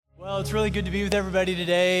It's really good to be with everybody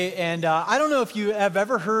today. And I don't know if you have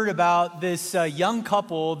ever heard about this young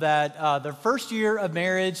couple that their first year of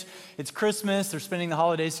marriage, it's Christmas, they're spending the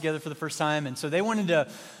holidays together for the first time. And so they wanted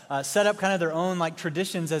to set up kind of their own like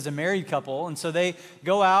traditions as a married couple. And so they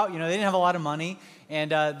go out, they didn't have a lot of money.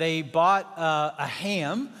 And they bought a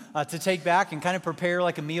ham to take back and kind of prepare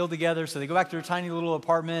like a meal together. So they go back to their tiny little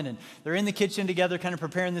apartment and they're in the kitchen together kind of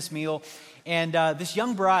preparing this meal. And this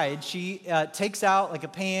young bride, she takes out like a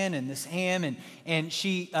pan and this ham and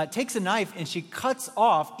she takes a knife and she cuts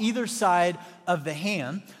off either side of the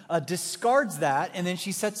ham, discards that, and then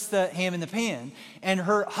she sets the ham in the pan. And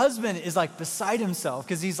her husband is like beside himself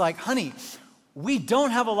because he's like, honey, we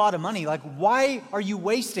don't have a lot of money. Like, why are you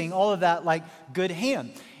wasting all of that, like, good ham?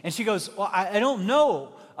 And she goes, well, I don't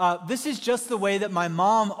know. This is just the way that my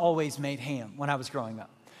mom always made ham when I was growing up.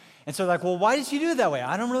 And so they're like, well, why did she do it that way?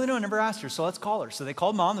 I don't really know. I never asked her. So let's call her. So they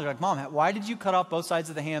called mom. They're like, Mom, why did you cut off both sides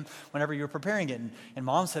of the ham whenever you were preparing it? And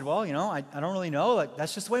mom said, well, I don't really know. Like,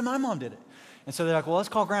 that's just the way my mom did it. And so they're like, well, let's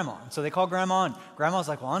call grandma. And so they called grandma. And grandma's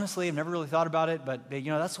like, well, honestly, I've never really thought about it. But,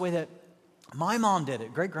 that's the way that my mom did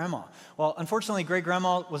it, great-grandma. Well, unfortunately,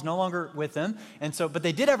 great-grandma was no longer with them, but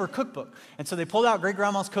they did have her cookbook. And so they pulled out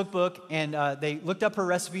great-grandma's cookbook, and they looked up her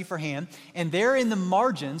recipe for ham, and there in the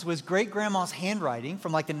margins was great-grandma's handwriting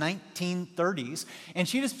from like the 1930s, and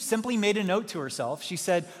she just simply made a note to herself. She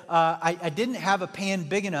said, I didn't have a pan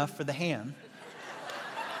big enough for the ham.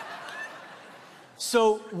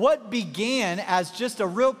 So what began as just a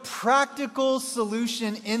real practical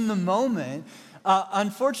solution in the moment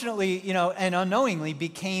unfortunately, and unknowingly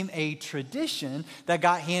became a tradition that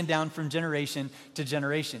got handed down from generation to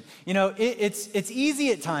generation. It's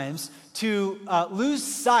easy at times to lose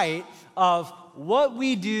sight of what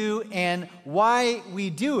we do and why we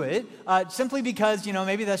do it, simply because,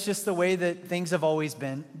 maybe that's just the way that things have always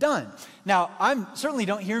been done. Now, certainly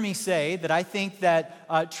don't hear me say that I think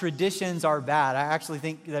that traditions are bad. I actually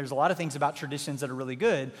think there's a lot of things about traditions that are really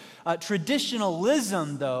good.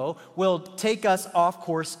 Traditionalism, though, will take us off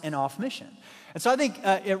course and off mission. And so I think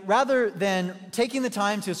rather than taking the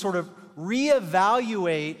time to sort of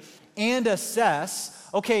reevaluate and assess,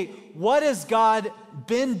 okay, what has God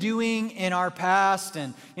been doing in our past?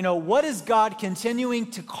 And, what is God continuing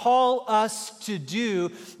to call us to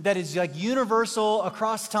do that is like universal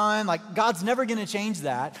across time? Like, God's never going to change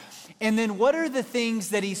that. And then what are the things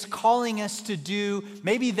that he's calling us to do,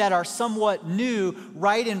 maybe that are somewhat new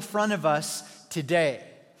right in front of us today?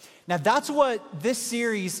 Now, that's what this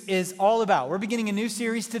series is all about. We're beginning a new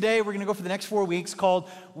series today. We're going to go for the next 4 weeks called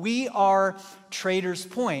We Are Traders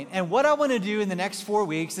Point. And what I want to do in the next 4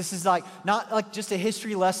 weeks, this is not like just a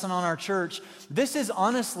history lesson on our church. This is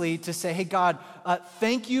honestly to say, hey, God,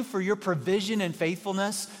 thank you for your provision and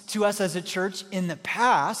faithfulness to us as a church in the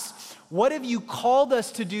past. What have you called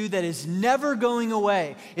us to do that is never going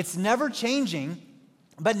away? It's never changing.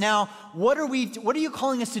 But now, what are you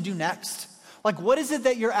calling us to do next? Like, what is it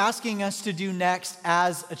that you're asking us to do next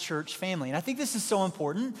as a church family? And I think this is so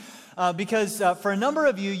important because for a number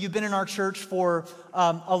of you, you've been in our church for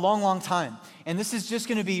a long, long time. And this is just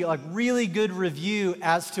going to be like really good review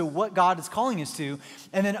as to what God is calling us to.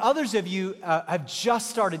 And then others of you have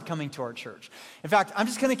just started coming to our church. In fact, I'm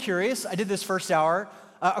just kind of curious. I did this first hour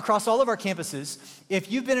across all of our campuses.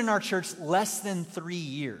 If you've been in our church less than 3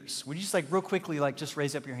 years, would you just real quickly just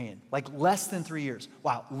raise up your hand? Like less than 3 years.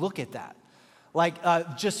 Wow, look at that. We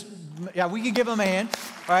could give them a hand,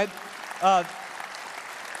 all right?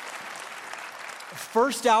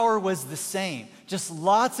 First hour was the same. Just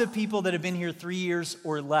lots of people that have been here 3 years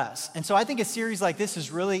or less. And so I think a series like this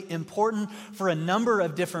is really important for a number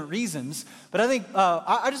of different reasons. But I think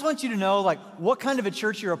I just want you to know what kind of a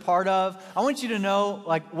church you're a part of. I want you to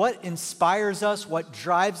know what inspires us, what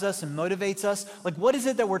drives us and motivates us. What is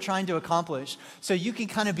it that we're trying to accomplish? So you can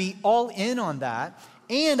kind of be all in on that.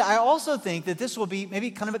 And I also think that this will be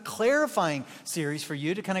maybe kind of a clarifying series for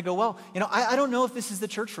you to kind of go, well, I don't know if this is the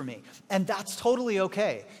church for me. And that's totally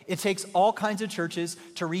okay. It takes all kinds of churches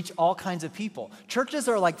to reach all kinds of people. Churches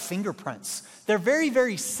are like fingerprints. They're very,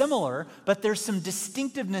 very similar, but there's some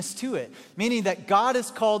distinctiveness to it, meaning that God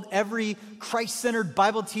has called every Christ-centered,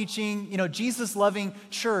 Bible-teaching, Jesus-loving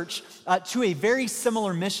church to a very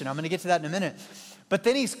similar mission. I'm going to get to that in a minute. But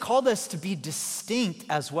then he's called us to be distinct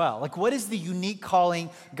as well. What is the unique calling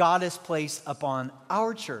God has placed upon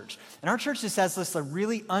our church? And our church just has this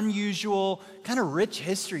really unusual, kind of rich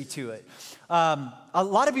history to it. A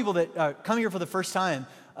lot of people that come here for the first time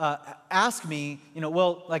ask me,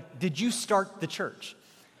 did you start the church?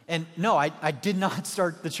 And no, I did not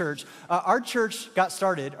start the church. Our church got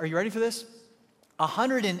started, are you ready for this?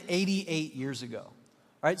 188 years ago.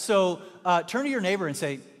 All right, so turn to your neighbor and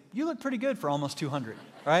say, you look pretty good for almost 200,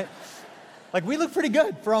 right? Like, we look pretty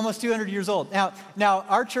good for almost 200 years old. Now,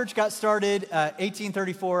 our church got started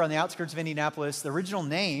 1834 on the outskirts of Indianapolis. The original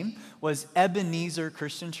name was Ebenezer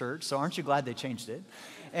Christian Church, so aren't you glad they changed it?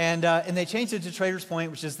 And they changed it to Traders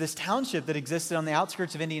Point, which is this township that existed on the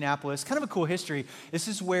outskirts of Indianapolis. Kind of a cool history. This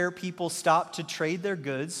is where people stopped to trade their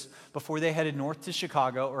goods before they headed north to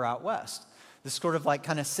Chicago or out west. This sort of like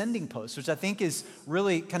kind of sending post, which I think is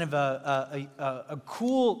really kind of a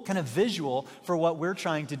cool kind of visual for what we're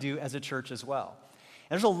trying to do as a church as well.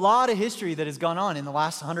 And there's a lot of history that has gone on in the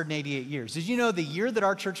last 188 years. Did you know the year that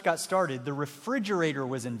our church got started, the refrigerator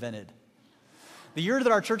was invented? The year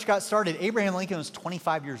that our church got started, Abraham Lincoln was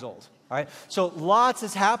 25 years old. All right, so lots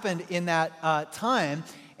has happened in that time.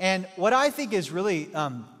 And what I think is really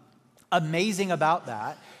amazing about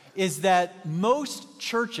that is that most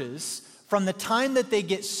churches, from the time that they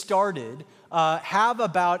get started, have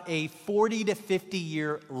about a 40 to 50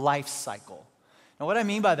 year life cycle. Now, what I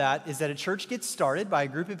mean by that is that a church gets started by a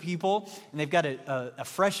group of people, and they've got a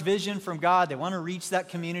fresh vision from God. They want to reach that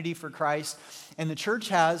community for Christ. And the church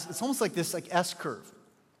has, it's almost like this like S curve.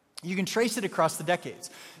 You can trace it across the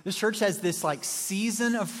decades. This church has this like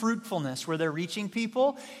season of fruitfulness where they're reaching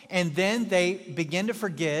people, and then they begin to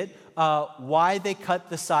forget why they cut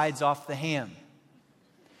the sides off the ham.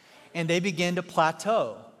 And they begin to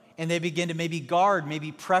plateau, and they begin to maybe guard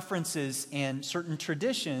maybe preferences and certain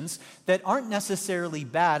traditions that aren't necessarily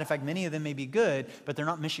bad. In fact, many of them may be good, but they're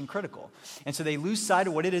not mission critical. And so they lose sight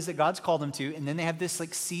of what it is that God's called them to, and then they have this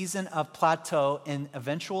like season of plateau and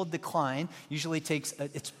eventual decline. Usually takes,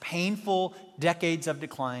 it's painful decades of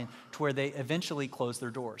decline to where they eventually close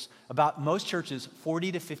their doors. About most churches,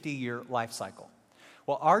 40 to 50 year life cycle.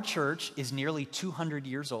 Well, our church is nearly 200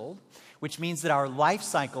 years old, which means that our life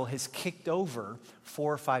cycle has kicked over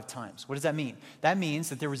 4 or 5 times. What does that mean? That means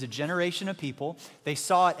that there was a generation of people, they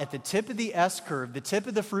saw it at the tip of the S curve, the tip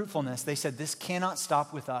of the fruitfulness. They said, this cannot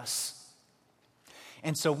stop with us.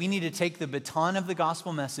 And so we need to take the baton of the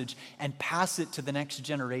gospel message and pass it to the next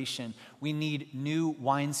generation. We need new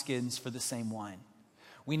wineskins for the same wine.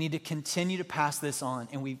 We need to continue to pass this on,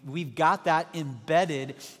 and we've got that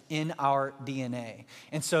embedded in our DNA.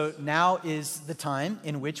 And so now is the time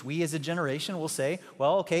in which we as a generation will say,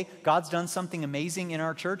 well, okay, God's done something amazing in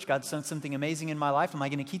our church. God's done something amazing in my life. Am I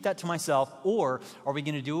going to keep that to myself, or are we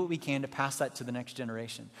going to do what we can to pass that to the next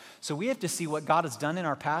generation? So we have to see what God has done in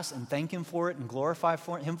our past and thank Him for it and glorify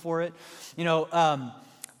Him for it. You know,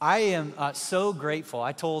 I am so grateful.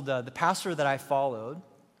 I told the pastor that I followed,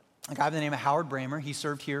 a guy by the name of Howard Bramer. He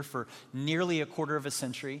served here for nearly a quarter of a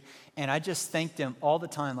century, and I just thanked him all the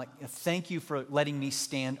time, like, thank you for letting me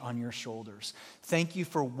stand on your shoulders. Thank you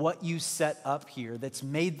for what you set up here that's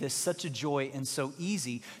made this such a joy and so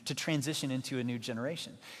easy to transition into a new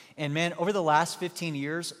generation. And man, over the last 15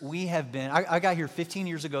 years, we have been, I got here 15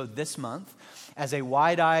 years ago this month as a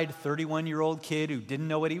wide-eyed 31-year-old kid who didn't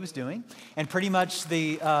know what he was doing, and pretty much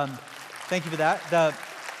thank you for that,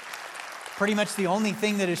 pretty much the only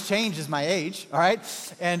thing that has changed is my age, all right?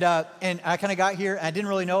 And I kind of got here, and I didn't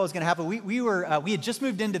really know what was going to happen. We had just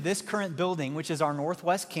moved into this current building, which is our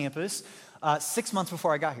Northwest campus, 6 months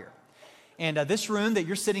before I got here. And this room that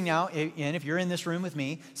you're sitting now in, if you're in this room with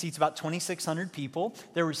me, seats about 2,600 people.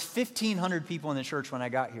 There was 1,500 people in the church when I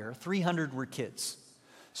got here. 300 were kids.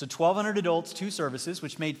 So 1,200 adults, 2 services,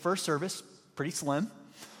 which made first service pretty slim.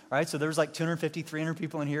 Right, so there was like 250, 300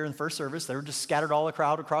 people in here in the first service. They were just scattered all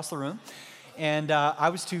across the room. And I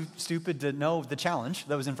was too stupid to know the challenge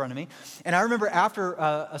that was in front of me. And I remember after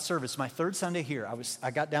a service, my third Sunday here,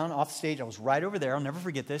 I got down off the stage. I was right over there. I'll never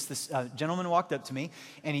forget this. This gentleman walked up to me,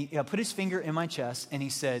 and he put his finger in my chest, and he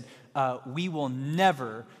said, we will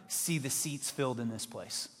never see the seats filled in this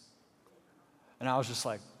place. And I was just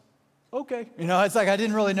like, okay. You know, it's like I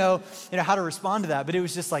didn't really know, how to respond to that. But it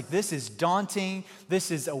was just like, this is daunting.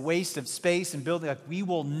 This is a waste of space and building. Like, we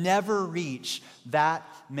will never reach that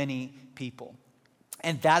many people.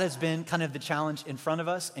 And that has been kind of the challenge in front of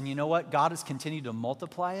us. And you know what? God has continued to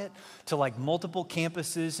multiply it to like multiple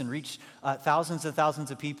campuses and reach thousands and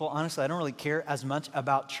thousands of people. Honestly, I don't really care as much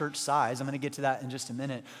about church size. I'm going to get to that in just a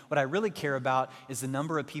minute. What I really care about is the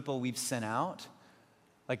number of people we've sent out.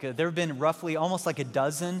 Like there have been roughly almost like a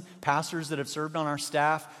dozen pastors that have served on our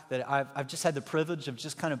staff that I've just had the privilege of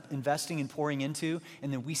just kind of investing and pouring into.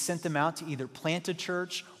 And then we sent them out to either plant a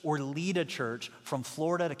church or lead a church from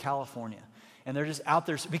Florida to California. And they're just out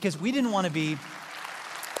there because we didn't want to be,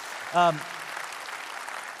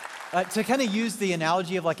 to kind of use the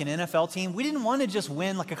analogy of like an NFL team, we didn't want to just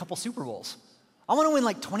win like a couple Super Bowls. I want to win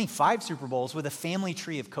like 25 Super Bowls with a family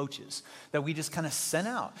tree of coaches that we just kind of sent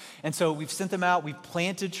out. And so we've sent them out. We've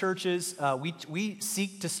planted churches. We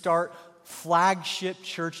seek to start flagship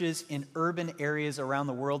churches in urban areas around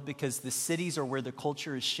the world because the cities are where the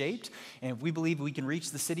culture is shaped. And if we believe we can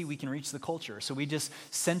reach the city, we can reach the culture. So we just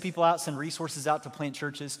send people out, send resources out to plant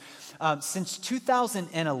churches. Since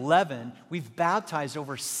 2011, we've baptized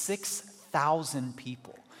over 6,000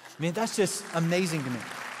 people. I mean, that's just amazing to me.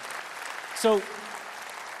 So,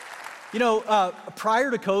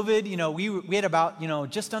 prior to COVID, we had about,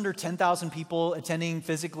 just under 10,000 people attending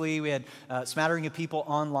physically. We had a smattering of people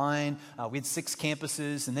online. We had 6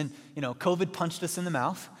 campuses. And then, COVID punched us in the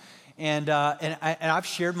mouth. And I've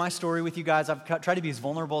shared my story with you guys. I've tried to be as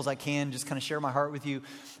vulnerable as I can, just kind of share my heart with you.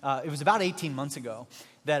 It was about 18 months ago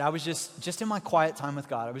that I was just in my quiet time with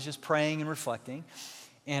God. I was just praying and reflecting.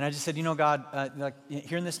 And I just said, God,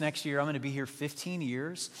 here in this next year, I'm going to be here 15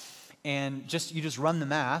 years. And you just run the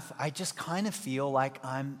math, I just kind of feel like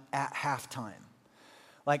I'm at halftime.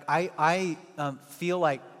 Like I feel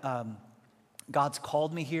like God's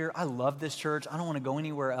called me here. I love this church. I don't want to go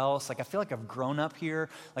anywhere else. Like I feel like I've grown up here.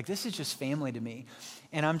 Like this is just family to me.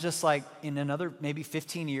 And I'm just like, in another maybe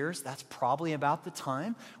 15 years, that's probably about the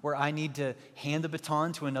time where I need to hand the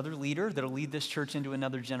baton to another leader that'll lead this church into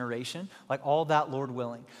another generation. Like all that, Lord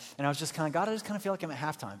willing. And I was just kind of, God, I just kind of feel like I'm at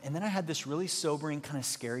halftime. And then I had this really sobering, kind of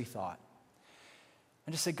scary thought.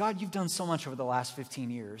 I just said, God, you've done so much over the last 15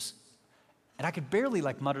 years. And I could barely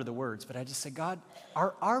mutter the words, but I just said, God,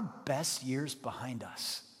 are our best years behind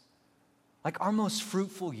us? Like our most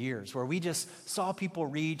fruitful years where we just saw people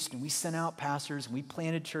reached and we sent out pastors and we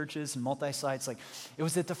planted churches and multi-sites. Like it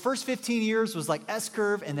was that the first 15 years was like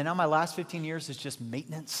S-curve, and then now my last 15 years is just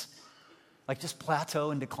maintenance, like just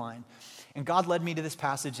plateau and decline. And God led me to this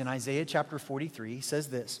passage in Isaiah chapter 43. He says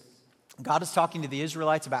this. God is talking to the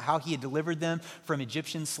Israelites about how he had delivered them from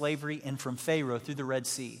Egyptian slavery and from Pharaoh through the Red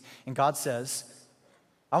Sea. And God says,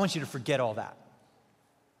 I want you to forget all that.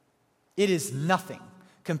 It is nothing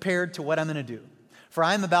compared to what I'm going to do. For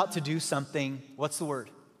I am about to do something, what's the word?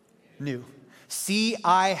 New. See,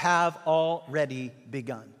 I have already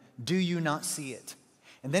begun. Do you not see it?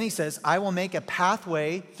 And then he says, I will make a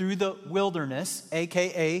pathway through the wilderness,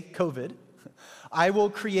 aka COVID. I will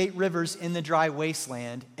create rivers in the dry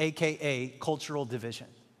wasteland, aka cultural division.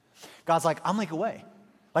 God's like, I'll make a way.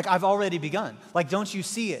 Like I've already begun. Like, don't you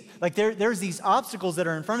see it? Like there's these obstacles that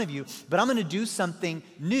are in front of you, but I'm going to do something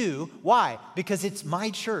new. Why? Because it's my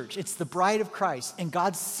church. It's the bride of Christ, and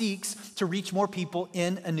God seeks to reach more people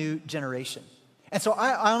in a new generation. And so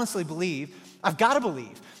I honestly believe, I've got to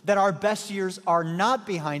believe, that our best years are not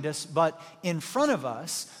behind us, but in front of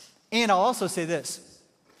us. And I'll also say this.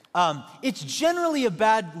 It's generally a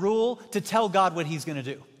bad rule to tell God what he's going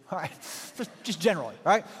to do. All right, just generally,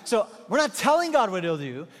 right? So we're not telling God what he'll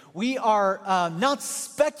do. We are not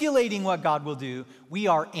speculating what God will do. We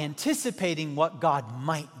are anticipating what God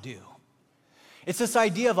might do. It's this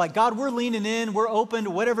idea of like, God, we're leaning in. We're open to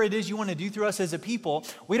whatever it is you want to do through us as a people.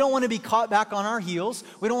 We don't want to be caught back on our heels.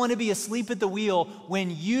 We don't want to be asleep at the wheel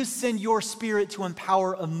when you send your spirit to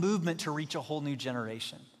empower a movement to reach a whole new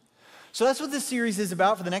generation. So that's what this series is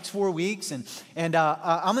about for the next 4 weeks. And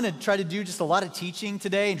I'm going to try to do just a lot of teaching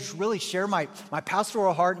today and just really share my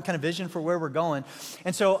pastoral heart and kind of vision for where we're going.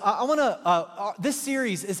 And so I want to, this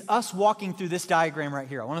series is us walking through this diagram right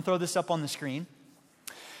here. I want to throw this up on the screen.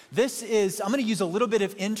 This is, I'm going to use a little bit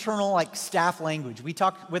of internal staff language. We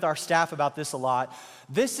talk with our staff about this a lot.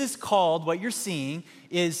 This is called, what you're seeing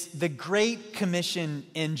is the Great Commission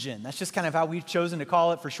Engine. That's just kind of how we've chosen to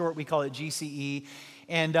call it. For short, we call it GCE.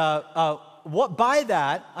 And what by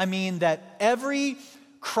that, I mean that every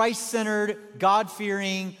Christ-centered,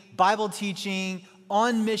 God-fearing, Bible-teaching,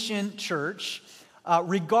 on-mission church,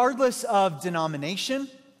 regardless of denomination,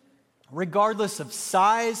 regardless of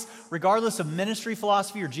size, regardless of ministry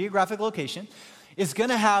philosophy or geographic location, is going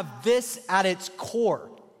to have this at its core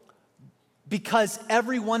because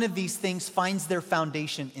every one of these things finds their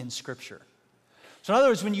foundation in Scripture. So in other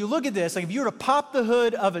words, when you look at this, like if you were to pop the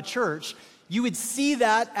hood of a church, you would see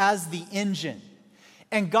that as the engine.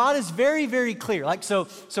 And God is very, very clear. So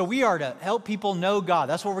we are to help people know God.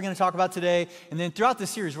 That's what we're going to talk about today. And then throughout this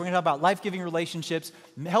series, we're going to talk about life-giving relationships,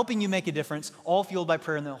 helping you make a difference, all fueled by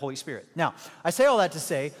prayer and the Holy Spirit. Now, I say all that to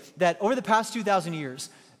say that over the past 2,000 years,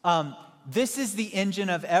 this is the engine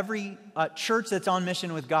of every church that's on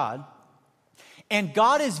mission with God. And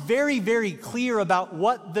God is very, very clear about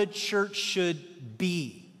what the church should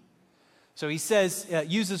be. So he says,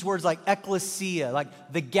 uses words like ecclesia,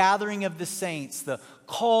 like the gathering of the saints, the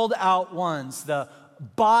called out ones, the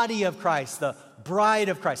body of Christ, the bride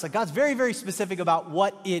of Christ. Like God's very, very specific about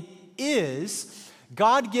what it is,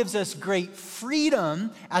 God gives us great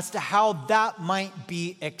freedom as to how that might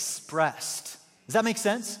be expressed. Does that make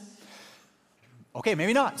sense? Okay,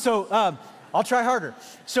 maybe not. So I'll try harder.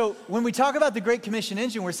 So when we talk about the Great Commission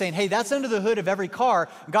engine, we're saying, hey, that's under the hood of every car.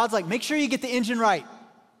 God's like, make sure you get the engine right.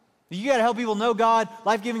 You got to help people know God,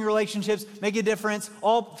 life-giving relationships, make a difference,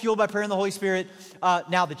 all fueled by prayer and the Holy Spirit.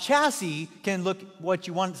 Now, the chassis can look what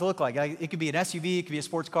you want it to look like. It could be an SUV, it could be a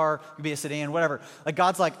sports car, it could be a sedan, whatever. Like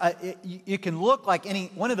God's like, it can look like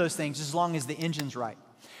any one of those things as long as the engine's right.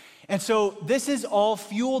 And so this is all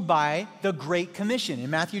fueled by the Great Commission in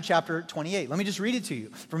Matthew chapter 28. Let me just read it to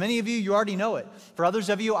you. For many of you, you already know it. For others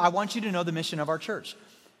of you, I want you to know the mission of our church.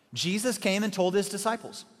 Jesus came and told his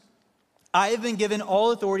disciples, I have been given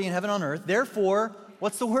all authority in heaven and on earth. Therefore,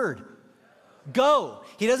 what's the word? Go.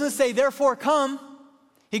 He doesn't say, therefore, come.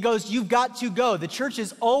 He goes, you've got to go. The church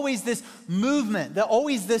is always this movement,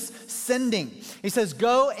 always this sending. He says,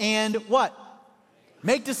 go and what?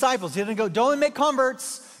 Make disciples. He doesn't go, don't make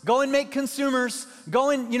converts. Go and make consumers. Go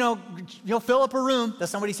and, fill up a room.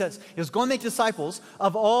 That's not what he says. He goes, go and make disciples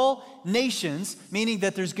of all nations, meaning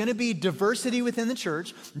that there's going to be diversity within the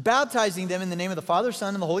church, baptizing them in the name of the Father,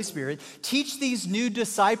 Son, and the Holy Spirit. Teach these new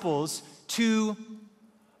disciples to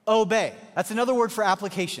obey. That's another word for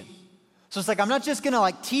application. So it's like, I'm not just going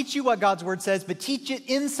to teach you what God's word says, but teach it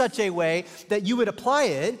in such a way that you would apply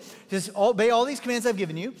it. Just obey all these commands I've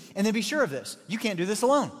given you, and then be sure of this. You can't do this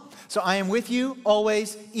alone. So I am with you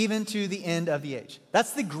always, even to the end of the age.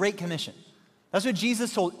 That's the Great Commission. That's what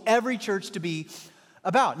Jesus told every church to be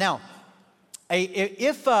about. Now,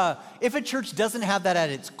 if a church doesn't have that at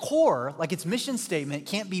its core, like its mission statement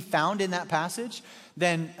can't be found in that passage,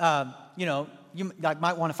 then you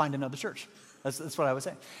might want to find another church. That's what I would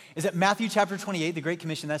say. Is that Matthew chapter 28, the Great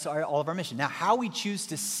Commission, that's all of our mission. Now, how we choose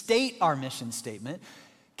to state our mission statement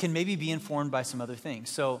can maybe be informed by some other things.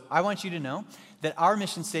 So I want you to know that our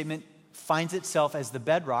mission statement finds itself as the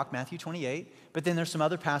bedrock, Matthew 28, but then there's some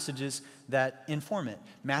other passages that inform it.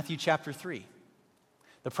 Matthew chapter 3.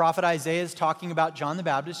 The prophet Isaiah is talking about John the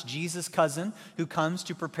Baptist, Jesus' cousin, who comes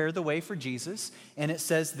to prepare the way for Jesus, and it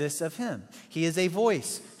says this of him. He is a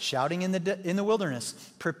voice shouting in the wilderness,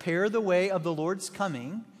 prepare the way of the Lord's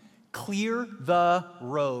coming, clear the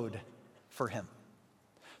road for him.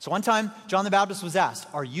 So one time, John the Baptist was asked,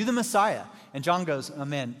 are you the Messiah? And John goes, oh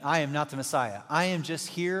man, I am not the Messiah. I am just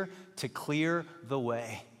here to clear the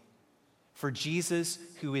way for Jesus,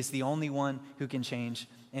 who is the only one who can change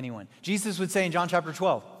anyone. Jesus would say in John chapter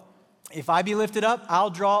 12, if I be lifted up, I'll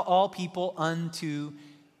draw all people unto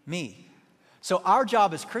me. So our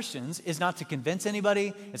job as Christians is not to convince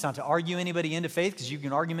anybody. It's not to argue anybody into faith, because you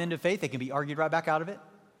can argue them into faith. They can be argued right back out of it.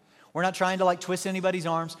 We're not trying to twist anybody's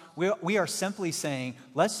arms. We are simply saying,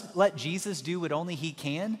 let's let Jesus do what only he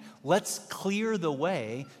can. Let's clear the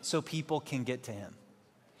way so people can get to him.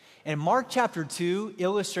 And Mark chapter 2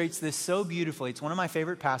 illustrates this so beautifully. It's one of my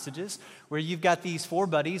favorite passages where you've got these four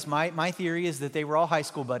buddies. My theory is that they were all high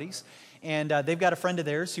school buddies. And they've got a friend of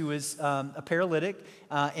theirs who is a paralytic,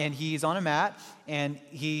 and he's on a mat, and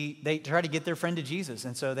they try to get their friend to Jesus.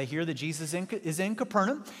 And so they hear that Jesus is in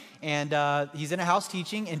Capernaum, and he's in a house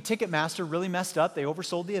teaching, and Ticketmaster really messed up. They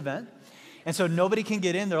oversold the event. And so nobody can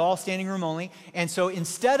get in. They're all standing room only. And so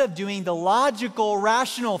instead of doing the logical,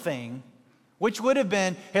 rational thing, which would have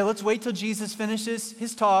been, hey, let's wait till Jesus finishes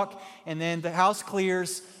his talk, and then the house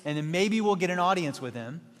clears, and then maybe we'll get an audience with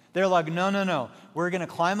him. They're like, no. We're going to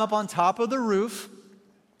climb up on top of the roof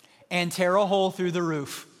and tear a hole through the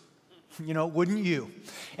roof. Wouldn't you?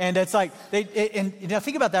 And it's like,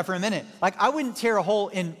 think about that for a minute. Like, I wouldn't tear a hole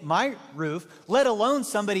in my roof, let alone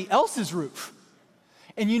somebody else's roof.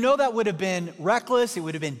 And that would have been reckless, it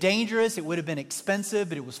would have been dangerous, it would have been expensive,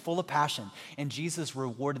 but it was full of passion. And Jesus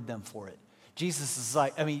rewarded them for it. Jesus is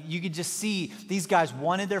like, you could just see these guys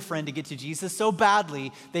wanted their friend to get to Jesus so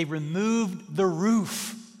badly, they removed the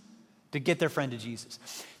roof to get their friend to Jesus.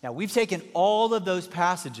 Now, we've taken all of those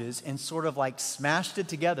passages and sort of smashed it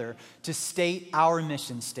together to state our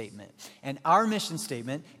mission statement. And our mission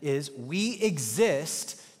statement is we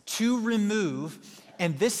exist to remove,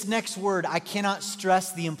 and this next word, I cannot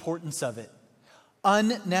stress the importance of it,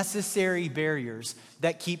 unnecessary barriers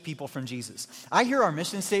that keep people from Jesus. I hear our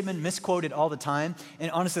mission statement misquoted all the time,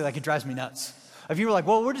 and honestly, it drives me nuts. If you were like,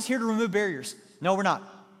 well, we're just here to remove barriers. No, we're not.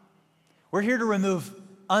 We're here to remove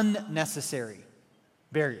unnecessary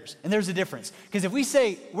barriers. And there's a difference. Because if we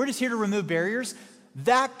say we're just here to remove barriers,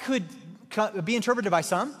 that could be interpreted by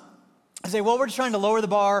some and say, well, we're just trying to lower the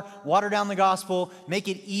bar, water down the gospel, make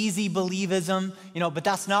it easy believism, but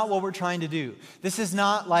that's not what we're trying to do. This is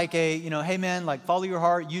not like hey man, follow your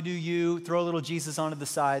heart, you do you, throw a little Jesus onto the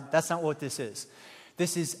side. That's not what this is.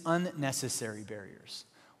 This is unnecessary barriers.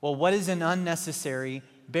 Well, what is an unnecessary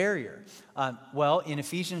barrier? Well, in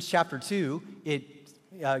Ephesians chapter 2,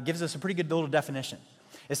 it gives us a pretty good little definition.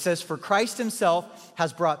 It says, "For Christ himself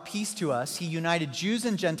has brought peace to us. He united Jews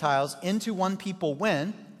and Gentiles into one people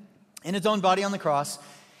when, in his own body on the cross,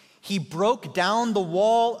 he broke down the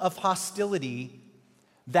wall of hostility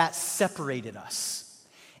that separated us.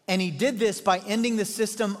 And he did this by ending the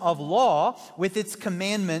system of law with its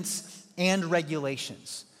commandments and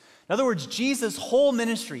regulations." In other words, Jesus' whole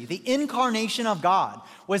ministry, the incarnation of God,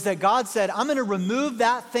 was that God said, I'm going to remove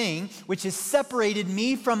that thing which has separated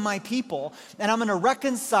me from my people, and I'm going to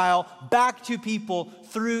reconcile back to people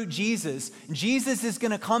through Jesus. Jesus is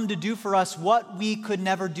going to come to do for us what we could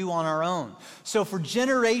never do on our own. So for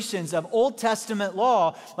generations of Old Testament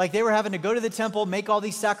law, like they were having to go to the temple, make all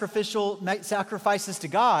these sacrifices to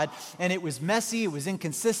God, and it was messy, it was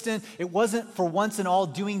inconsistent, it wasn't for once and all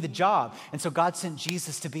doing the job. And so God sent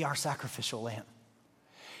Jesus to be our sacrificial lamb.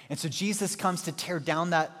 And so Jesus comes to tear down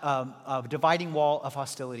that dividing wall of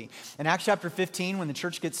hostility. In Acts chapter 15, when the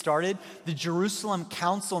church gets started, the Jerusalem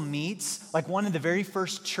council meets, like one of the very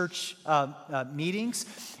first church meetings,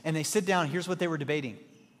 and they sit down. Here's what they were debating.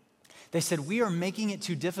 They said, we are making it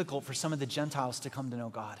too difficult for some of the Gentiles to come to know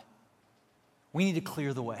God. We need to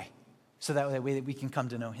clear the way so that way that we can come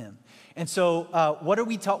to know him. And so what do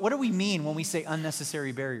we mean when we say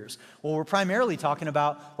unnecessary barriers? Well, we're primarily talking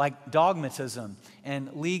about like dogmatism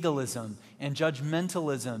and legalism and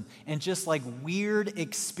judgmentalism and just like weird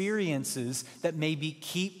experiences that maybe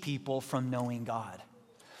keep people from knowing God.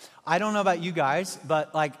 I don't know about you guys,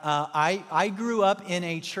 but like I grew up in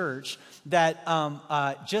a church that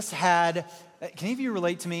just had, can any of you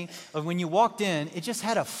relate to me? When you walked in, it just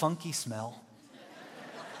had a funky smell.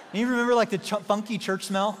 You remember like the funky church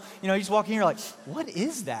smell? You know, you just walk in, you're like, what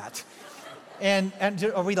is that? And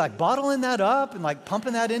are we like bottling that up and like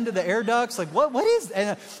pumping that into the air ducts? Like what is,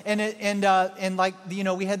 and like, you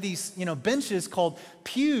know, we had these, you know, benches called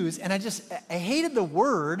pews, and I hated the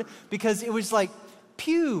word because it was like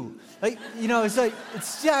pew. Like, you know, it's like,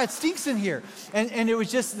 it stinks in here. And it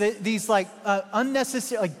was just these like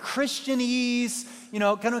unnecessary, like Christianese, you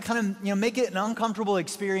know, kind of, you know, make it an uncomfortable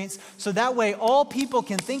experience. So that way all people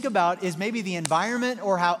can think about is maybe the environment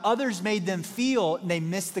or how others made them feel, and they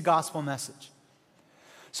miss the gospel message.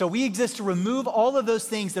 So we exist to remove all of those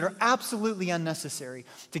things that are absolutely unnecessary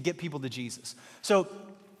to get people to Jesus. So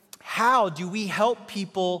how do we help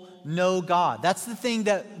people know God? That's the thing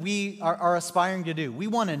that we are aspiring to do. We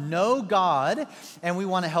want to know God, and we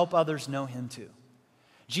want to help others know him too.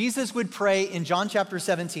 Jesus would pray in John chapter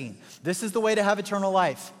 17, this is the way to have eternal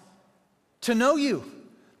life, to know you,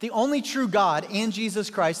 the only true God, and Jesus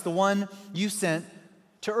Christ, the one you sent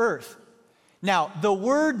to earth. Now, the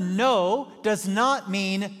word know does not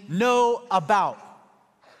mean know about.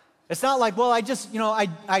 It's not like, well, I just, you know,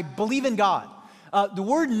 I believe in God. The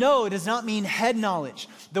word know does not mean head knowledge.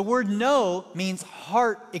 The word know means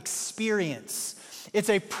heart experience. It's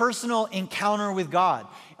a personal encounter with God.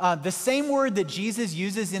 The same word that Jesus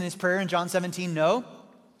uses in his prayer in John 17, know,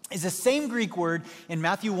 is the same Greek word in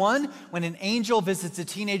Matthew 1 when an angel visits a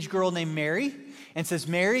teenage girl named Mary and says,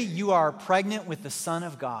 Mary, you are pregnant with the Son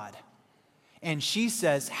of God. And she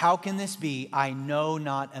says, how can this be? I know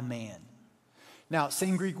not a man. Now,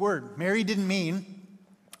 same Greek word. Mary didn't mean,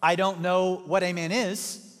 I don't know what a man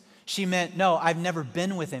is. She meant, no, I've never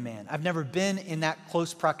been with a man. I've never been in that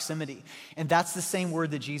close proximity. And that's the same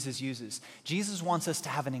word that Jesus uses. Jesus wants us to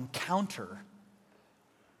have an encounter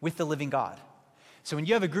with the living God. So when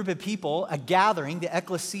you have a group of people, a gathering, the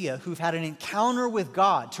ecclesia, who've had an encounter with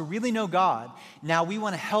God, to really know God, now we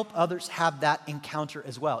want to help others have that encounter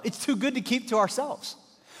as well. It's too good to keep to ourselves.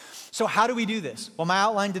 So how do we do this? Well, my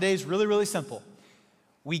outline today is really, really simple.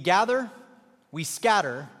 We gather, we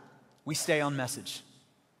scatter, we stay on message.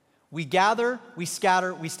 We gather, we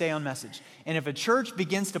scatter, we stay on message. And if a church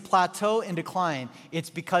begins to plateau and decline,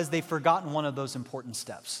 it's because they've forgotten one of those important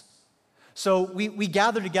steps. So we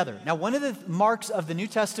gather together. Now, one of the marks of the New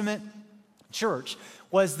Testament church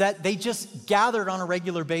was that they just gathered on a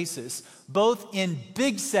regular basis, both in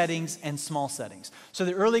big settings and small settings. So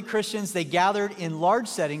the early Christians, they gathered in large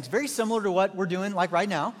settings, very similar to what we're doing like right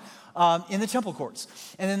now, in the temple courts.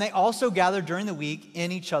 And then they also gathered during the week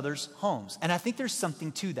in each other's homes. And I think there's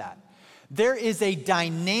something to that. There is a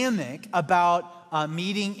dynamic about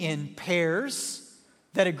meeting in pairs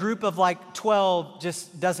that a group of like 12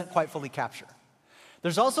 just doesn't quite fully capture.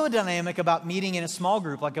 There's also a dynamic about meeting in a small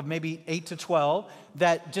group, like of maybe 8 to 12,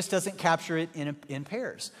 that just doesn't capture it in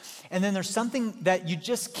pairs. And then there's something that you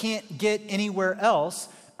just can't get anywhere else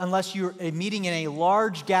unless you're meeting in a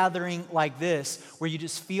large gathering like this, where you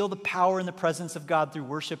just feel the power and the presence of God through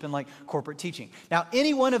worship and like corporate teaching. Now,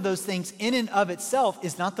 any one of those things in and of itself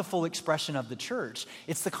is not the full expression of the church.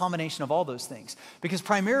 It's the combination of all those things. Because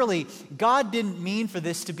primarily, God didn't mean for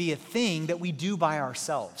this to be a thing that we do by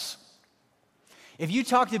ourselves. If you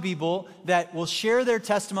talk to people that will share their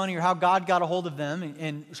testimony or how God got a hold of them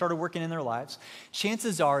and started working in their lives,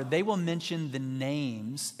 chances are they will mention the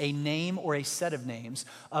names, a name or a set of names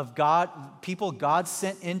of people God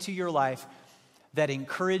sent into your life that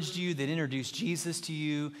encouraged you, that introduced Jesus to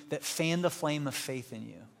you, that fanned the flame of faith in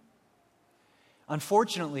you.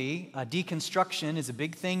 Unfortunately, deconstruction is a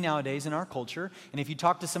big thing nowadays in our culture. And if you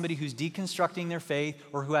talk to somebody who's deconstructing their faith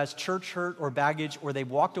or who has church hurt or baggage or they've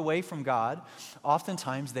walked away from God,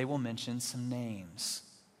 oftentimes they will mention some names.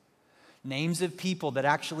 Names of people that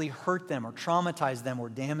actually hurt them or traumatized them or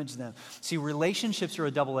damaged them. See, relationships are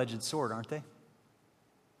a double-edged sword, aren't they?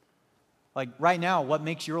 Like right now, what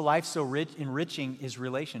makes your life so enriching is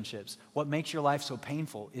relationships. What makes your life so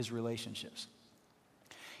painful is relationships.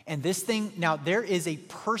 And this thing, now there is a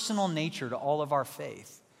personal nature to all of our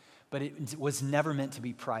faith, but it was never meant to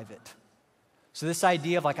be private. So this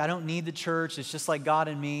idea of like, I don't need the church, it's just like God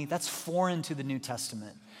and me, that's foreign to the New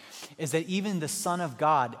Testament. Is that even the Son of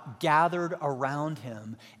God gathered around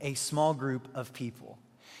him a small group of people.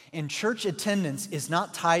 And church attendance is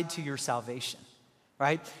not tied to your salvation.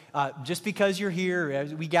 Right? Just because you're here,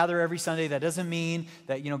 we gather every Sunday, that doesn't mean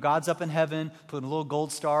that, God's up in heaven, putting a little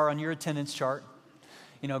gold star on your attendance chart.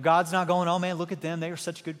 God's not going, oh man, look at them. They are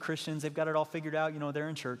such good Christians. They've got it all figured out. They're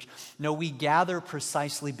in church. No, we gather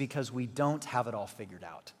precisely because we don't have it all figured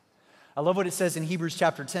out. I love what it says in Hebrews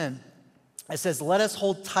chapter 10. It says, let us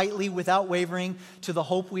hold tightly without wavering to the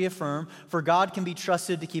hope we affirm, for God can be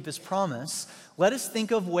trusted to keep his promise. Let us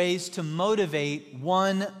think of ways to motivate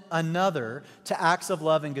one another to acts of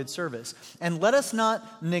love and good service. And let us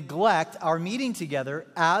not neglect our meeting together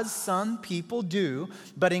as some people do,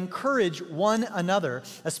 but encourage one another,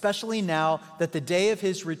 especially now that the day of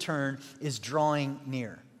his return is drawing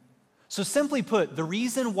near. So simply put, the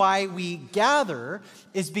reason why we gather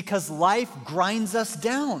is because life grinds us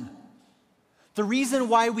down. The reason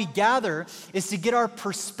why we gather is to get our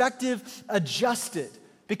perspective adjusted,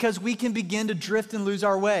 because we can begin to drift and lose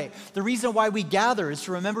our way. The reason why we gather is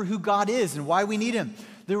to remember who God is and why we need him.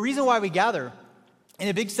 The reason why we gather in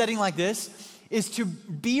a big setting like this is to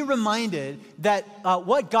be reminded that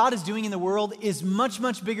what God is doing in the world is much,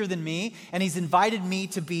 much bigger than me, and he's invited me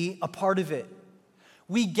to be a part of it.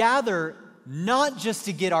 We gather not just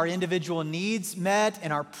to get our individual needs met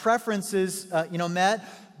and our preferences met,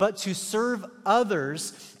 but to serve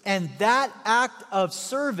others. And that act of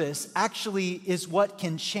service actually is what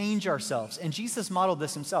can change ourselves. And Jesus modeled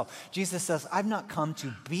this himself. Jesus says, I've not come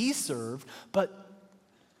to be served, but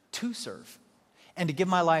to serve and to give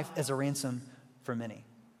my life as a ransom for many.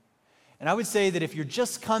 And I would say that if you're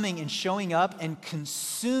just coming and showing up and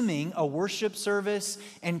consuming a worship service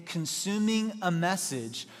and consuming a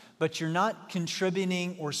message, but you're not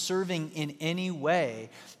contributing or serving in any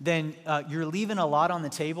way, then you're leaving a lot on the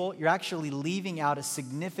table. You're actually leaving out a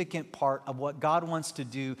significant part of what God wants to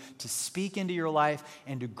do to speak into your life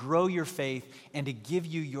and to grow your faith and to give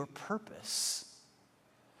you your purpose.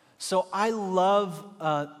 So I love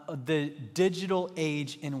the digital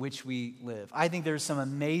age in which we live. I think there's some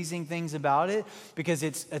amazing things about it because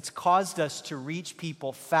it's caused us to reach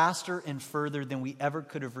people faster and further than we ever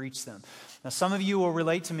could have reached them. Now, some of you will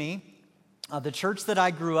relate to me. The church that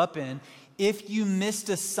I grew up in, if you missed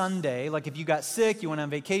a Sunday, like if you got sick, you went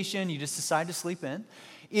on vacation, you just decided to sleep in,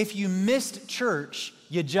 if you missed church,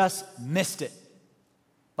 you just missed it.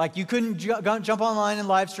 Like you couldn't jump online and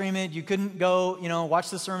live stream it. You couldn't go, watch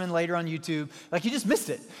the sermon later on YouTube. Like you just missed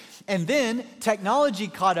it. And then technology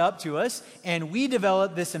caught up to us, and we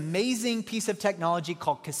developed this amazing piece of technology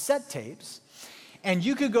called cassette tapes. And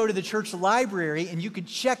you could go to the church library and you could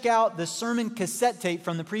check out the sermon cassette tape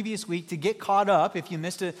from the previous week to get caught up if you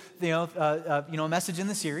missed a message in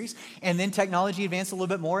the series. And then technology advanced a little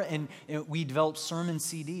bit more, and we developed sermon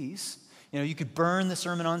CDs. You could burn the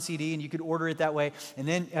sermon on CD and you could order it that way. And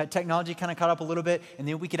then technology kind of caught up a little bit, and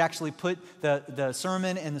then we could actually put the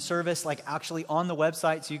sermon and the service like actually on the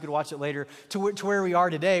website so you could watch it later to where we are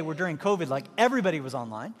today, where during COVID, like everybody was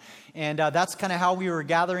online. And that's kind of how we were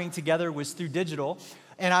gathering together, was through digital.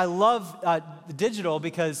 And I love digital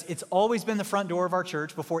because it's always been the front door of our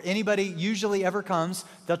church. Before anybody usually ever comes,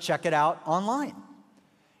 they'll check it out online.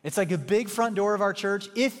 It's like a big front door of our church.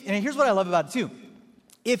 And here's what I love about it too.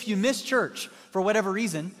 If you miss church for whatever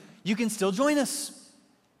reason, you can still join us.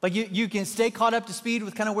 Like you can stay caught up to speed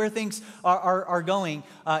with kind of where things are going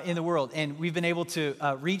in the world. And we've been able to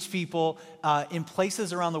reach people in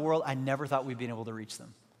places around the world I never thought we'd been able to reach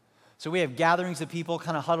them. So we have gatherings of people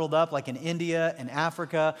kind of huddled up like in India and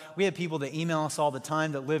Africa. We have people that email us all the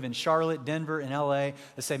time that live in Charlotte, Denver, and LA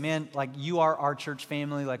that say, man, like you are our church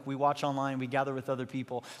family. Like we watch online, we gather with other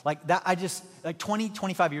people. Like that, like 20,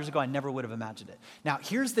 25 years ago, I never would have imagined it. Now,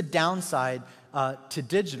 here's the downside to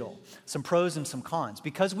digital, some pros and some cons.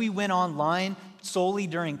 Because we went online solely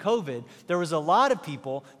during COVID, there was a lot of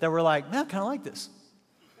people that were like, man, I kind of like this.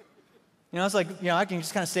 You know, it's like, you know, I can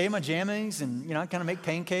just kind of stay in my jammies and, you know, kind of make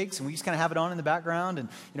pancakes and we just kind of have it on in the background and,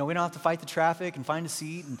 you know, we don't have to fight the traffic and find a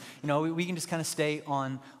seat and, you know, we can just kind of stay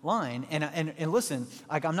online. And listen,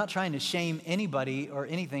 like I'm not trying to shame anybody or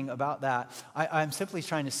anything about that. I'm simply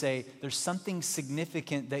trying to say there's something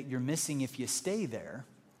significant that you're missing if you stay there,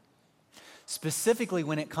 specifically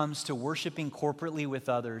when it comes to worshiping corporately with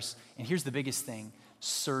others. And here's the biggest thing,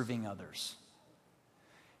 serving others.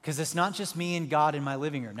 Because it's not just me and God in my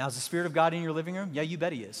living room. Now, is the Spirit of God in your living room? Yeah, you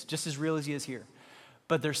bet He is, just as real as He is here.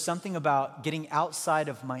 But there's something about getting outside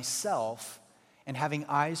of myself and having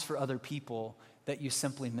eyes for other people that you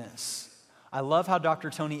simply miss. I love how Dr.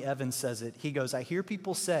 Tony Evans says it. He goes, I hear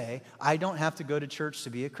people say, I don't have to go to church to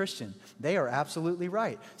be a Christian. They are absolutely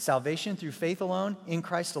right. Salvation through faith alone, in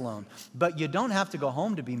Christ alone. But you don't have to go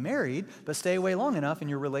home to be married, but stay away long enough and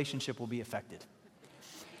your relationship will be affected.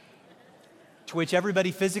 To which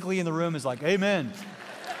everybody physically in the room is like, amen.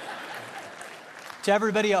 To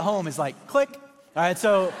everybody at home is like, click. All right,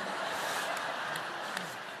 so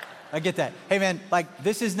I get that. Hey man, like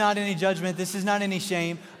this is not any judgment. This is not any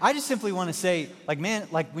shame. I just simply want to say, like, man,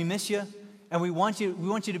 like we miss you. And we want you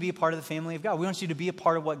to be a part of the family of God. We want you to be a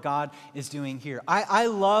part of what God is doing here. I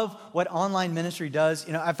love what online ministry does.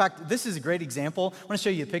 You know, in fact, this is a great example. I want to show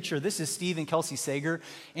you a picture. This is Steve and Kelsey Sager,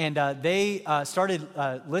 and they started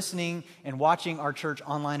listening and watching our church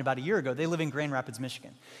online about a year ago. They live in Grand Rapids,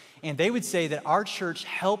 Michigan. And they would say that our church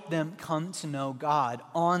helped them come to know God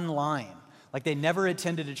online. Like they never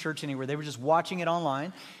attended a church anywhere. They were just watching it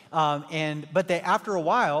online. But after a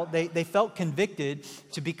while, they felt convicted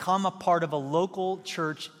to become a part of a local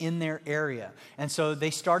church in their area. And so they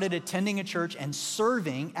started attending a church and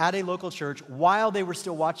serving at a local church while they were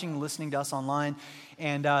still watching and listening to us online.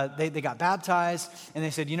 And they got baptized, and they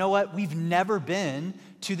said, you know what? We've never been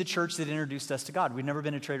to the church that introduced us to God. We've never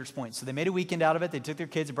been to Traders Point. So they made a weekend out of it. They took their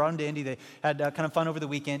kids and brought them to Indy. They had kind of fun over the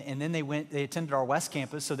weekend, and then they attended our West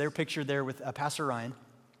Campus. So they're pictured there with Pastor Ryan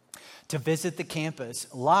to visit the campus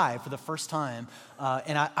live for the first time.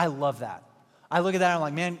 And I love that. I look at that and I'm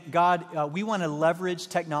like, man, God, we want to leverage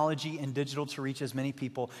technology and digital to reach as many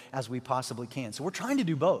people as we possibly can. So we're trying to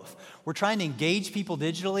do both. We're trying to engage people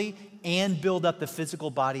digitally and build up the physical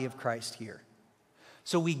body of Christ here.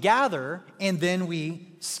 So we gather and then we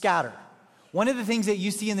scatter. One of the things that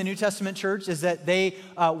you see in the New Testament church is that they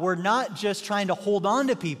were not just trying to hold on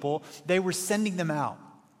to people, they were sending them out.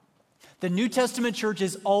 The New Testament church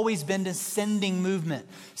has always been a sending movement,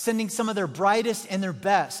 sending some of their brightest and their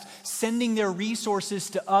best, sending their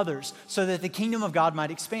resources to others so that the kingdom of God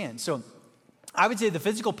might expand. So I would say the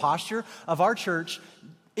physical posture of our church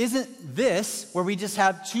isn't this, where we just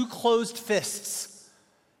have two closed fists.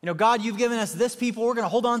 You know, God, you've given us this people, we're going to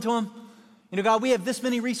hold on to them. You know, God, we have this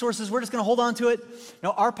many resources, we're just going to hold on to it.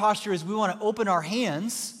 No, our posture is we want to open our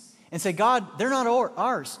hands and say, God, they're not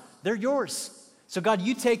ours, they're yours. So God,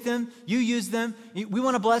 you take them, you use them. We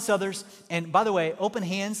want to bless others. And by the way, open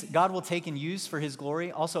hands, God will take and use for His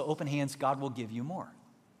glory. Also, open hands, God will give you more.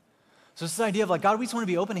 So it's this idea of like, God, we just want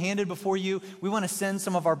to be open-handed before you. We want to send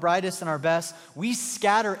some of our brightest and our best. We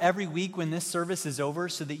scatter every week when this service is over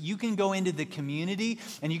so that you can go into the community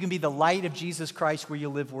and you can be the light of Jesus Christ where you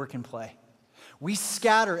live, work, and play. We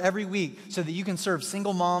scatter every week so that you can serve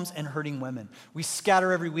single moms and hurting women. We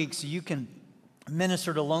scatter every week so you can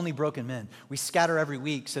minister to lonely, broken men. We scatter every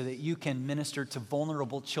week so that you can minister to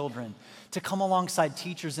vulnerable children, to come alongside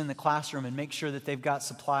teachers in the classroom and make sure that they've got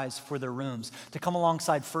supplies for their rooms, to come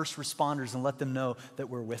alongside first responders and let them know that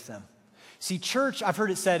we're with them. See, church, I've heard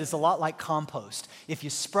it said, is a lot like compost. If you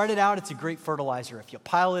spread it out, it's a great fertilizer. If you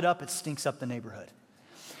pile it up, it stinks up the neighborhood.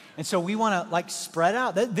 And so we want to like spread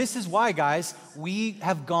out. This is why, guys, we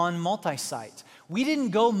have gone multi-site. We didn't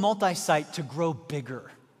go multi-site to grow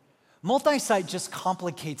bigger. Multi-site just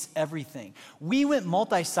complicates everything. We went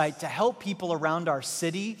multi-site to help people around our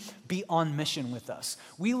city be on mission with us.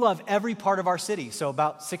 We love every part of our city. So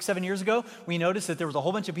about 6-7 years ago, we noticed that there was a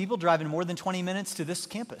whole bunch of people driving more than 20 minutes to this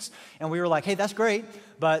campus. And we were like, hey, that's great,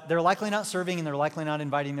 but they're likely not serving and they're likely not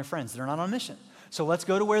inviting their friends. They're not on mission. So let's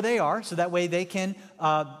go to where they are so that way they can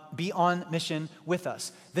be on mission with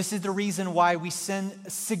us. This is the reason why we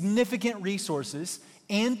send significant resources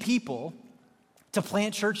and people to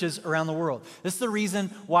plant churches around the world. This is the reason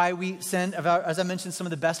why we send, as I mentioned, some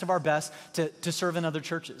of the best of our best to serve in other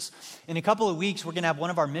churches. In a couple of weeks, we're going to have one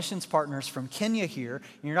of our missions partners from Kenya here,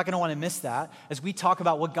 and you're not going to want to miss that, as we talk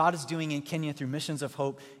about what God is doing in Kenya through Missions of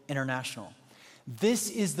Hope International. This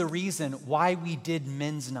is the reason why we did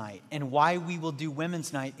men's night and why we will do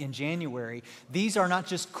women's night in January. These are not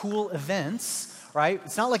just cool events, right?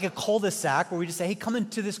 It's not like a cul-de-sac where we just say, hey, come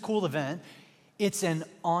into this cool event. It's an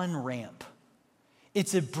on-ramp.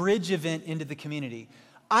 It's a bridge event into the community.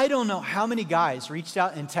 I don't know how many guys reached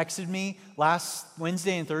out and texted me last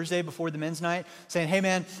Wednesday and Thursday before the men's night saying, hey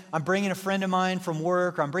man, I'm bringing a friend of mine from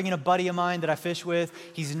work, or I'm bringing a buddy of mine that I fish with.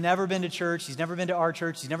 He's never been to church. He's never been to our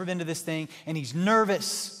church. He's never been to this thing, and he's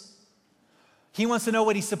nervous. He wants to know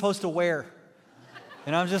what he's supposed to wear.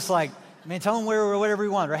 And I'm just like, man, tell him wear whatever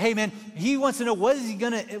you want. Or, hey, man, he wants to know what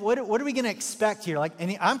are we gonna expect here? Like,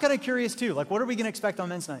 and I'm kind of curious too. Like, what are we gonna expect on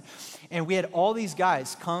men's night? And we had all these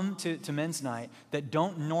guys come to men's night that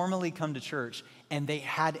don't normally come to church, and they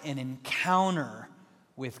had an encounter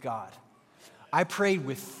with God. I prayed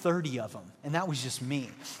with 30 of them, and that was just me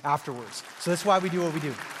afterwards. So that's why we do what we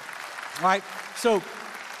do. All right, so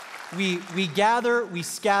we gather, we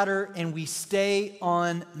scatter, and we stay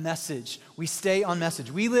on message. We stay on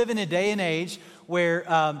message. We live in a day and age where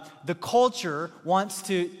the culture wants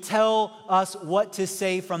to tell us what to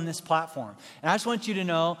say from this platform. And I just want you to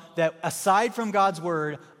know that aside from God's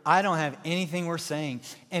word, I don't have anything we're saying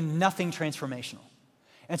and nothing transformational.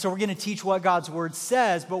 And so we're going to teach what God's word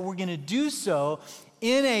says, but we're going to do so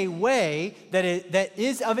in a way that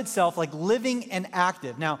is of itself like living and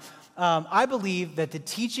active. Now, I believe that the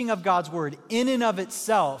teaching of God's word in and of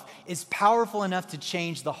itself is powerful enough to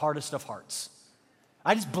change the hardest of hearts.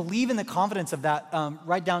 I just believe in the confidence of that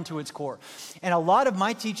right down to its core. And a lot of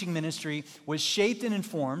my teaching ministry was shaped and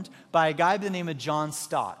informed by a guy by the name of John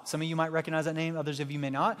Stott. Some of you might recognize that name, others of you may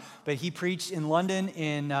not, but he preached in London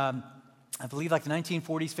in I believe like the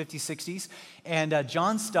 1940s, 50s, 60s. And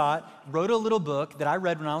John Stott wrote a little book that I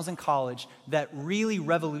read when I was in college that really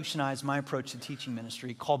revolutionized my approach to teaching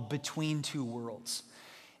ministry called Between Two Worlds.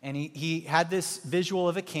 And he had this visual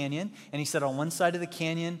of a canyon, and he said on one side of the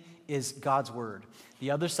canyon is God's word. The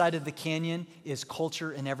other side of the canyon is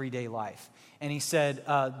culture and everyday life. And he said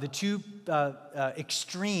the two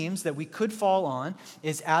extremes that we could fall on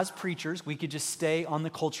is as preachers, we could just stay on the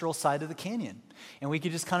cultural side of the canyon. And we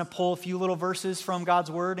could just kind of pull a few little verses from God's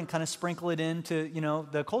word and kind of sprinkle it into,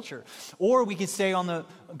 the culture. Or we could stay on the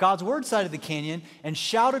God's word side of the canyon and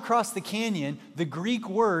shout across the canyon the Greek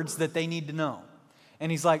words that they need to know.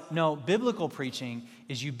 And he's like, no, biblical preaching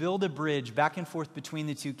is you build a bridge back and forth between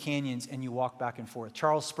the two canyons and you walk back and forth.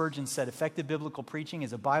 Charles Spurgeon said effective biblical preaching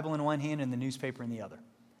is a Bible in one hand and the newspaper in the other.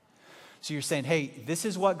 So you're saying, hey, this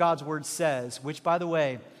is what God's word says, which, by the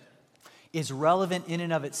way, is relevant in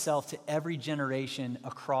and of itself to every generation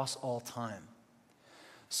across all time.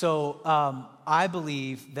 So I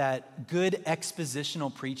believe that good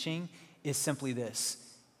expositional preaching is simply this: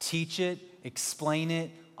 teach it, explain it,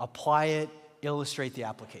 apply it, illustrate the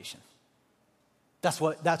application. That's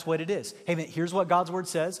what it is. Hey man, here's what God's word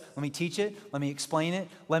says. Let me teach it. Let me explain it.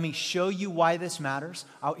 Let me show you why this matters.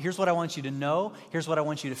 Here's what I want you to know. Here's what I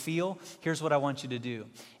want you to feel. Here's what I want you to do.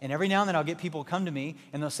 And every now and then I'll get people come to me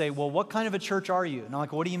and they'll say, well, what kind of a church are you? And I'm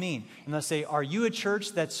like, what do you mean? And they'll say, are you a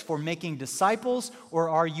church that's for making disciples, or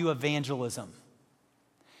are you evangelism?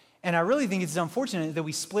 And I really think it's unfortunate that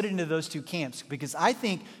we split it into those two camps, because I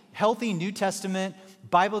think healthy New Testament,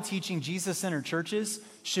 Bible-teaching, Jesus-centered churches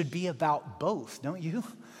should be about both, don't you?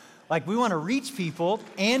 Like, we want to reach people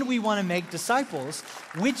and we want to make disciples,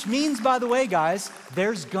 which means, by the way, guys,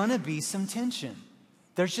 there's going to be some tension.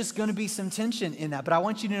 There's just going to be some tension in that. But I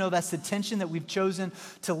want you to know that's the tension that we've chosen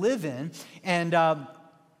to live in. And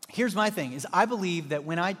here's my thing, is I believe that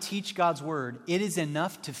when I teach God's word, it is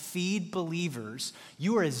enough to feed believers.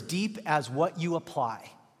 You are as deep as what you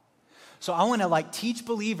apply. So I want to teach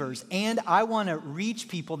believers, and I want to reach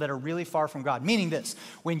people that are really far from God. Meaning this: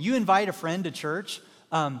 when you invite a friend to church,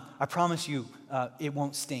 I promise you it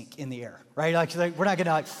won't stink in the air, right? We're not going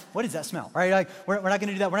to what does that smell, right? We're not going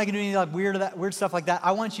to do that. We're not going to do any weird stuff like that.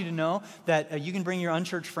 I want you to know that you can bring your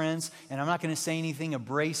unchurched friends, and I'm not going to say anything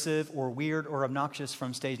abrasive or weird or obnoxious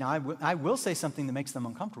from stage. Now, I will say something that makes them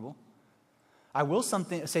uncomfortable. I will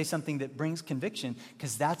say something that brings conviction,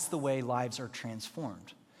 because that's the way lives are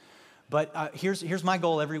transformed. But here's my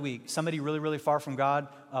goal every week. Somebody really, really far from God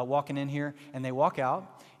walking in here, and they walk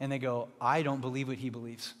out and they go, I don't believe what he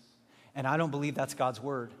believes. And I don't believe that's God's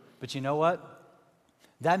word. But you know what?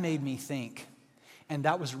 That made me think, and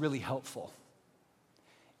that was really helpful.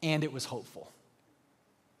 And it was hopeful.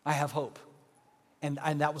 I have hope, and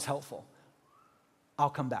that was helpful. I'll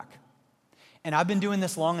come back. And I've been doing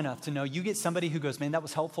this long enough to know you get somebody who goes, man, that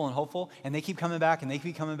was helpful and hopeful, and they keep coming back, and they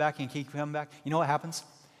keep coming back, and keep coming back. You know what happens?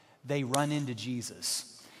 They run into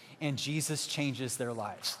Jesus, and Jesus changes their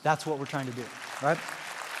lives. That's what we're trying to do, right?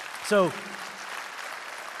 So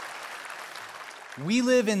we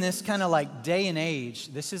live in this kind of like day and age.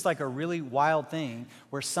 This is like a really wild thing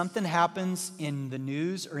where something happens in the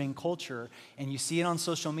news or in culture and you see it on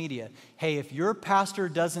social media. Hey, if your pastor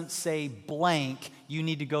doesn't say blank, you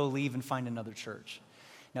need to go leave and find another church.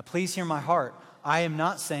 Now, please hear my heart. I am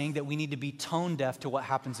not saying that we need to be tone deaf to what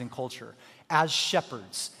happens in culture. As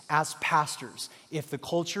shepherds, as pastors, if the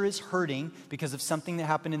culture is hurting because of something that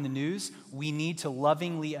happened in the news, we need to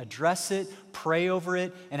lovingly address it, pray over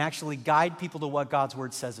it, and actually guide people to what God's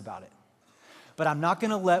word says about it. But I'm not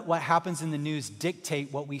going to let what happens in the news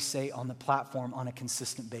dictate what we say on the platform on a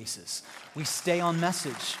consistent basis. We stay on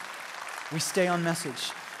message. We stay on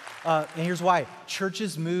message. And here's why.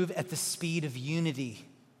 Churches move at the speed of unity.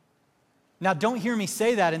 Now, don't hear me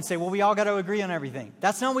say that and say, well, we all got to agree on everything.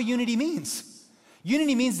 That's not what unity means.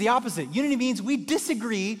 Unity means the opposite. Unity means we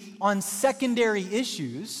disagree on secondary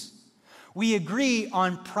issues. We agree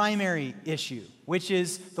on primary issue, which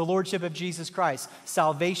is the lordship of Jesus Christ,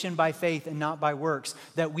 salvation by faith and not by works,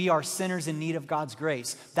 that we are sinners in need of God's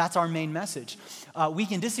grace. That's our main message. We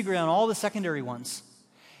can disagree on all the secondary ones.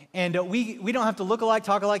 And we don't have to look alike,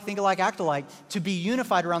 talk alike, think alike, act alike to be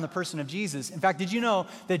unified around the person of Jesus. In fact, did you know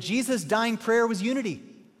that Jesus' dying prayer was unity?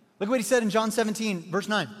 Look what he said in John 17, verse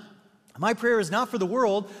 9. My prayer is not for the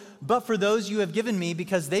world, but for those you have given me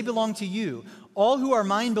because they belong to you. All who are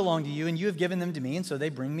mine belong to you, and you have given them to me, and so they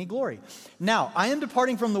bring me glory. Now, I am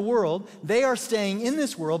departing from the world. They are staying in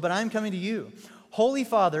this world, but I am coming to you. Holy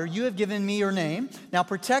Father, you have given me your name. Now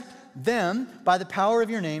protect them by the power of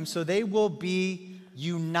your name so they will be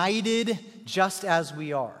united just as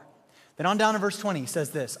we are. Then on down to verse 20, he says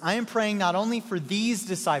this, I am praying not only for these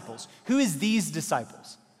disciples. Who is these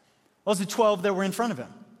disciples? Well, it's the 12 that were in front of him.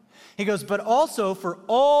 He goes, but also for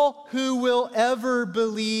all who will ever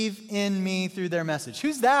believe in me through their message.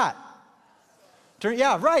 Who's that?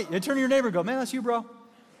 Yeah, right. You turn to your neighbor and go, man, that's you, bro.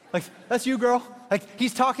 Like, that's you, girl. Like,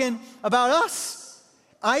 he's talking about us.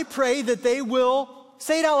 I pray that they will,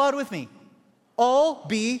 say it out loud with me, all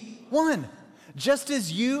be one. Just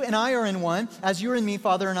as you and I are in one, as you are in me,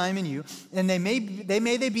 Father, and I am in you, and they may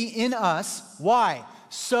be in us. Why?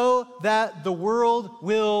 So that the world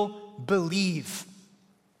will believe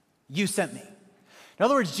you sent me. In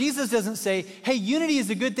other words, Jesus doesn't say, hey, unity is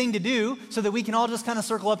a good thing to do so that we can all just kind of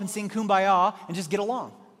circle up and sing Kumbaya and just get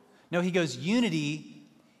along. No, he goes, unity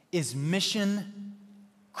is mission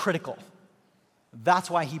critical. That's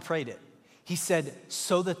why he prayed it. He said,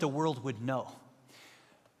 so that the world would know.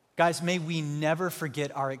 Guys, may we never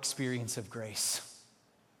forget our experience of grace.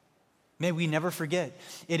 May we never forget.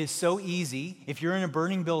 It is so easy, if you're in a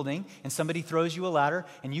burning building and somebody throws you a ladder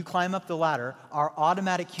and you climb up the ladder, our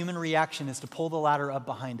automatic human reaction is to pull the ladder up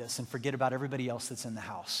behind us and forget about everybody else that's in the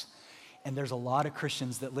house. And there's a lot of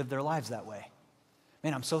Christians that live their lives that way.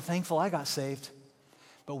 Man, I'm so thankful I got saved.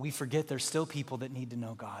 But we forget there's still people that need to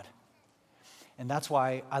know God. And that's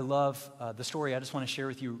why I love the story I just want to share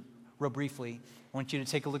with you real briefly. I want you to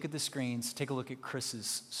take a look at the screens, take a look at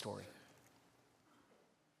Chris's story.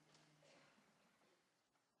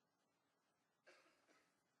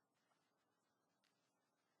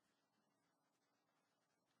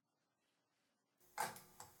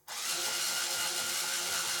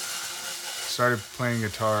 Started playing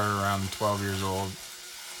guitar around 12 years old.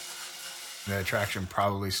 The attraction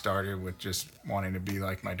probably started with just wanting to be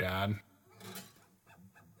like my dad.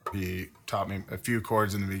 He taught me a few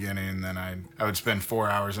chords in the beginning, and then I would spend 4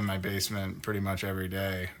 hours in my basement pretty much every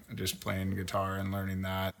day just playing guitar and learning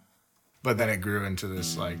that. But then it grew into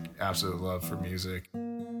this like absolute love for music.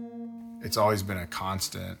 It's always been a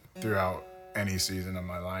constant throughout any season of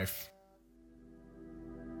my life.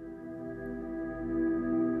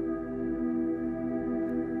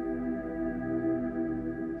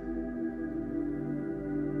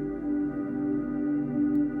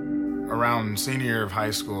 Around senior year of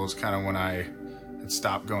high school is kind of when I had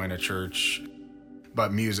stopped going to church,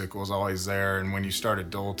 but music was always there. And when you start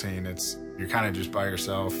adulting, you're kind of just by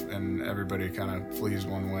yourself and everybody kind of flees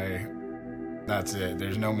one way. That's it.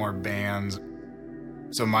 There's no more bands.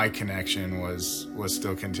 So my connection was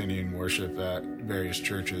still continuing worship at various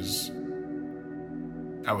churches.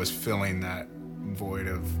 I was filling that void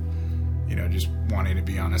of, just wanting to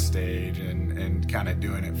be on a stage and kind of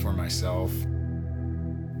doing it for myself.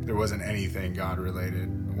 there wasn't anything God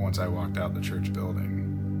related once I walked out the church building.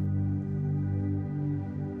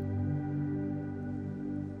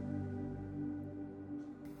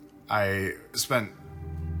 I spent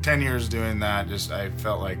 10 years doing that. I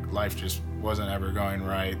felt like life just wasn't ever going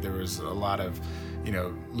right. There was a lot of,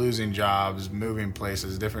 losing jobs, moving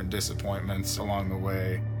places, different disappointments along the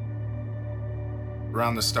way.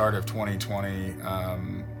 Around the start of 2020,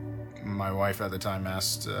 my wife at the time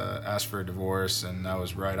asked for a divorce, and that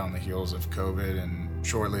was right on the heels of COVID. And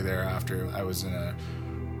shortly thereafter, I was in a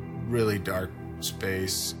really dark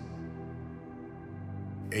space.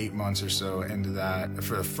 8 months or so into that,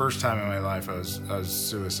 for the first time in my life, I was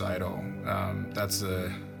suicidal.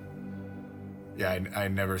 I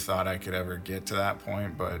never thought I could ever get to that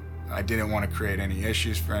point, but I didn't want to create any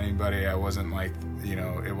issues for anybody. I wasn't like,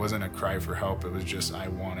 it wasn't a cry for help. It was just, I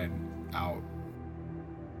wanted out.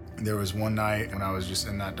 There was one night when I was just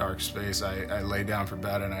in that dark space, I lay down for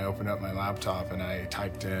bed and I opened up my laptop and I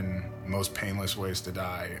typed in most painless ways to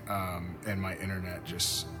die, and my internet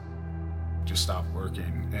just stopped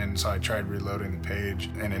working. And so I tried reloading the page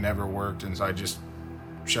and it never worked, and so I just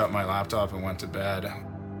shut my laptop and went to bed.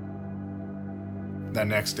 That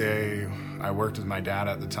next day, I worked with my dad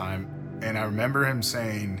at the time, and I remember him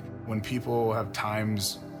saying, when people have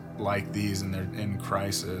times like these and they're in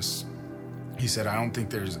crisis, he said, I don't think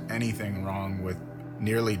there's anything wrong with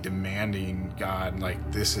nearly demanding God,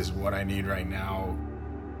 like, this is what I need right now.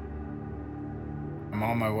 I'm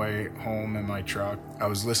on my way home in my truck. I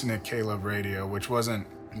was listening to K-Love radio, which wasn't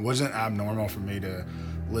abnormal for me to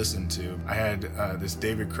listen to. I had this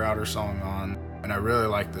David Crowder song on, and I really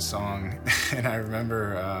liked the song. And I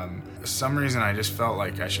remember, for some reason, I just felt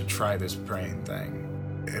like I should try this praying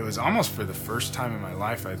thing. It was almost for the first time in my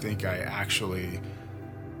life, I think I actually,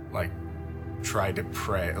 tried to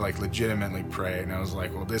pray, legitimately pray. And I was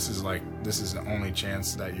like, well, this is the only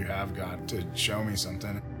chance that you have, God, to show me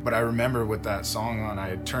something. But I remember with that song on, I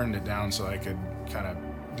had turned it down so I could kind of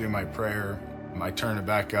do my prayer. I turned it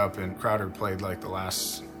back up, and Crowder played the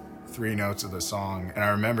last 3 notes of the song. And I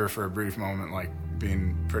remember for a brief moment,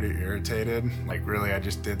 being pretty irritated. Really, I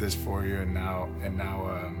just did this for you, and now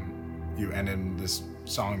you ended this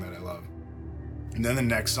song that I love. And then the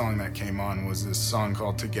next song that came on was this song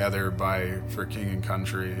called Together for King and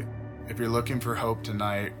Country. If you're looking for hope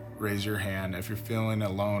tonight, raise your hand. If you're feeling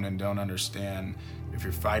alone and don't understand, if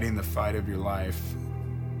you're fighting the fight of your life,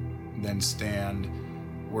 then stand.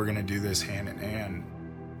 We're gonna do this hand in hand.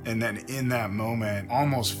 And then in that moment,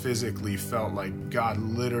 almost physically felt like God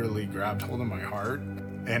literally grabbed hold of my heart,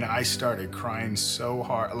 and I started crying so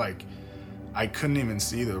hard, I couldn't even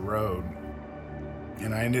see the road.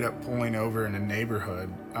 And I ended up pulling over in a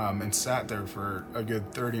neighborhood and sat there for a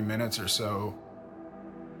good 30 minutes or so.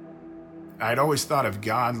 I'd always thought of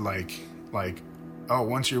God oh,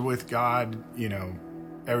 once you're with God,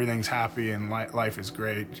 everything's happy and life is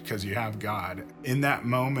great because you have God. In that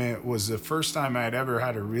moment was the first time I had ever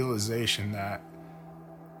had a realization that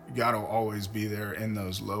God will always be there in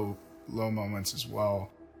those low moments as well.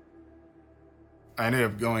 I ended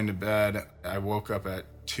up going to bed. I woke up at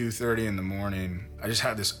 2:30 in the morning. I just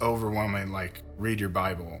had this overwhelming, read your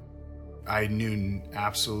Bible. I knew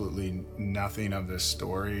absolutely nothing of this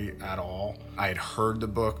story at all. I had heard the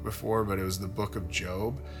book before, but it was the book of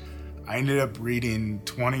Job. I ended up reading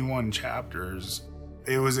 21 chapters.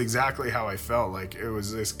 It was exactly how I felt. It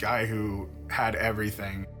was this guy who had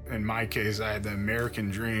everything. In my case, I had the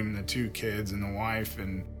American dream, the 2 kids and the wife,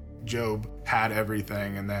 and Job had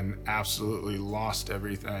everything and then absolutely lost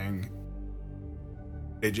everything.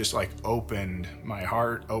 It just opened my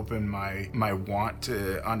heart, opened my want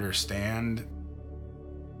to understand.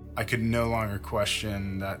 I could no longer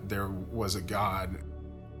question that there was a God.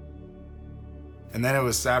 And then it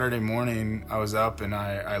was Saturday morning. I was up and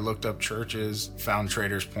I looked up churches, found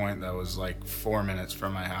Traders Point that was 4 minutes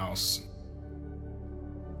from my house.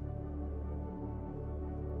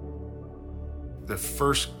 The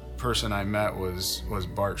first person I met was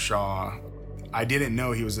Bart Shaw. I didn't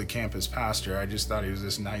know he was the campus pastor. I just thought he was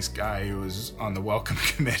this nice guy who was on the welcome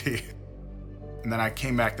committee. And then I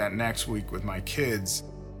came back that next week with my kids.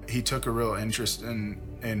 He took a real interest in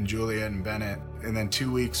Julia and Bennett. And then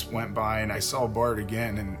 2 weeks went by and I saw Bart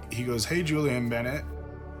again and he goes, "Hey, Julia and Bennett."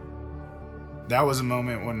 That was a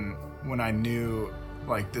moment when I knew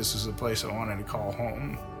this was a place I wanted to call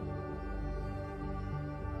home.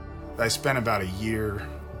 I spent about a year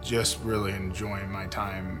just really enjoying my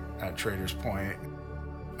time at Traders Point.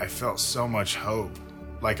 I felt so much hope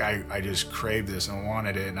Like I just craved this and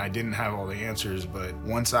wanted it, and I didn't have all the answers, but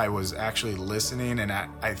once I was actually listening, and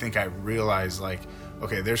I think I realized, like,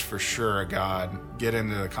 okay, there's for sure a God. Get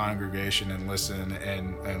into the congregation and listen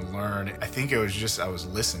and learn. I think it was just I was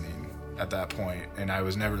listening at that point, and I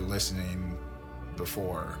was never listening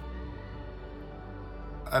before.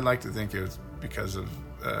 I'd like to think it was because of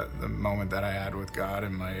the moment that I had with God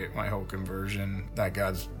and my whole conversion, that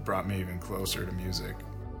God's brought me even closer to music.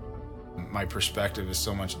 My perspective is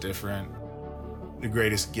so much different. The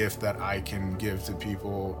greatest gift that I can give to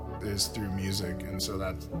people is through music, and so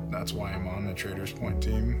that's why I'm on the Traders Point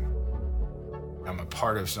team. I'm a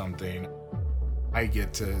part of something. I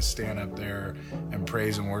get to stand up there and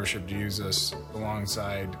praise and worship Jesus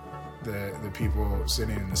alongside the people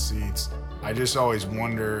sitting in the seats. I just always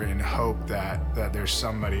wonder and hope that there's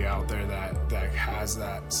somebody out there that has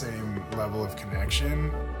that same level of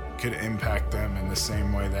connection, could impact them in the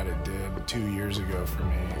same way that it did 2 years ago for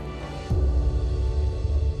me.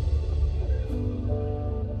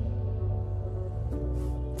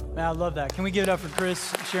 Man, I love that. Can we give it up for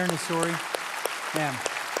Chris sharing his story? Man.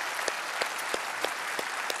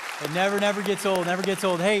 It never gets old, never gets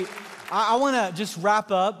old. Hey, I want to just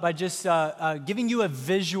wrap up by just giving you a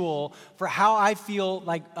visual for how I feel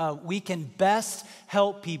like we can best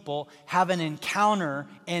help people have an encounter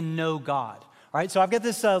and know God. All right, so I've got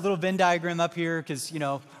this little Venn diagram up here because,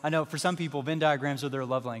 I know for some people, Venn diagrams are their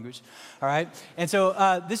love language. All right, and so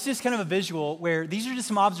this is just kind of a visual where these are just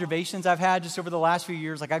some observations I've had just over the last few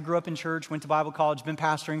years. Like I grew up in church, went to Bible college, been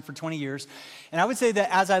pastoring for 20 years. And I would say that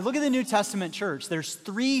as I look at the New Testament church, there's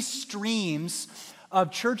 3 streams of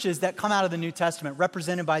churches that come out of the New Testament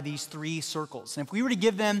represented by these 3 circles. And if we were to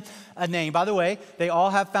give them a name, by the way, they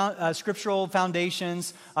all have scriptural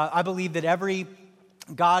foundations. I believe that every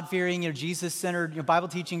God-fearing, Jesus-centered,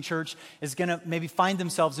 Bible-teaching church is going to maybe find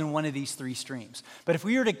themselves in one of these 3 streams. But if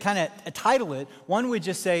we were to kind of title it, one would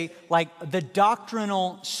just say, like, the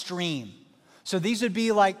doctrinal stream. So these would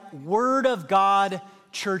be like Word of God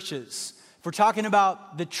churches. If we're talking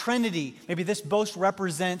about the Trinity, maybe this both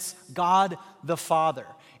represents God the Father.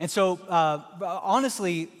 And so,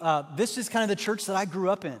 honestly, this is kind of the church that I grew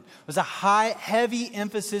up in. It was a heavy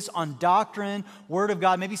emphasis on doctrine, Word of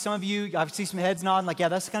God. Maybe some of you, I see some heads nodding, like, yeah,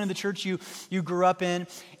 that's kind of the church you grew up in.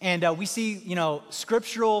 And we see,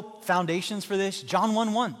 scriptural foundations for this. John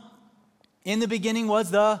 1:1. In the beginning was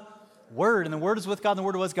the Word, and the Word is with God, and the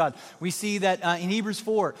Word was God. We see that in Hebrews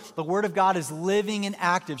 4, the Word of God is living and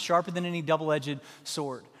active, sharper than any double-edged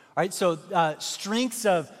sword. All right, so strengths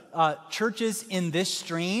of churches in this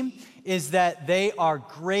stream is that they are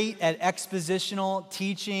great at expositional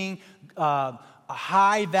teaching, a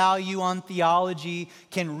high value on theology,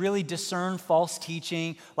 can really discern false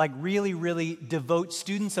teaching, like really devote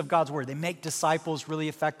students of God's Word. They make disciples really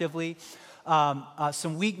effectively.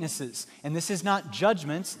 Some weaknesses, and this is not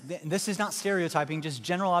judgments, this is not stereotyping, just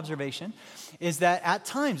general observation, is that at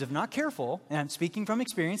times, if not careful, and I'm speaking from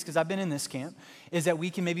experience because I've been in this camp, is that we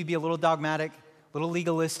can maybe be a little dogmatic, a little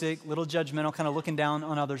legalistic, a little judgmental, kind of looking down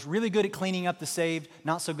on others, really good at cleaning up the saved,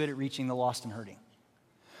 not so good at reaching the lost and hurting.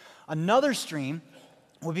 Another stream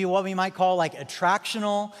would be what we might call like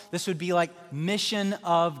attractional. This would be like mission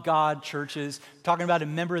of God churches. Talking about a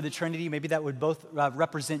member of the Trinity, maybe that would both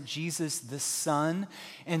represent Jesus the Son.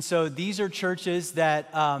 And so these are churches that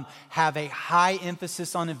have a high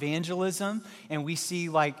emphasis on evangelism. And we see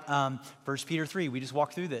like 1 Peter 3, we just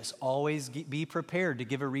walked through this. Always be prepared to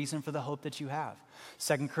give a reason for the hope that you have.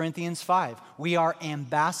 2 Corinthians 5, we are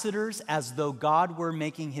ambassadors as though God were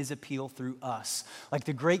making his appeal through us. Like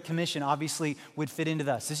the Great Commission obviously would fit into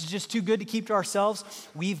this. This is just too good to keep to ourselves.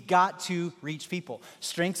 We've got to reach people.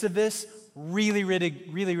 Strengths of this, really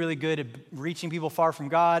good at reaching people far from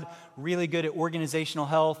God, really good at organizational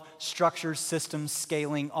health, structures, systems,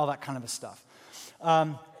 scaling, all that kind of stuff.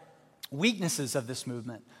 Weaknesses of this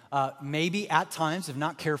movement, maybe at times, if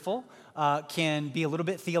not careful, can be a little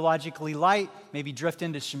bit theologically light, maybe drift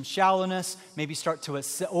into some shallowness, maybe start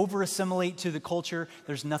to over-assimilate to the culture.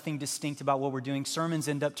 There's nothing distinct about what we're doing. Sermons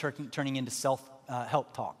end up turning into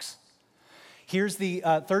self-help talks. Here's the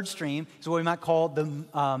third stream, is what we might call the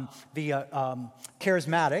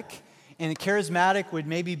charismatic. And the charismatic would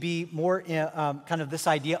maybe be more kind of this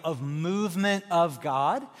idea of movement of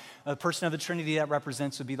God. A person of the Trinity that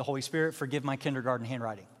represents would be the Holy Spirit. Forgive my kindergarten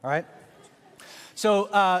handwriting, all right? So,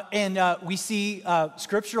 we see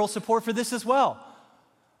scriptural support for this as well.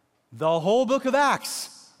 The whole book of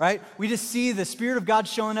Acts, right? We just see the Spirit of God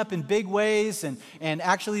showing up in big ways, and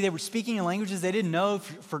actually they were speaking in languages they didn't know,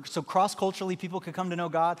 so cross-culturally people could come to know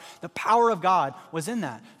God. The power of God was in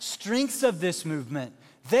that. Strengths of this movement,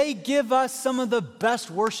 they give us some of the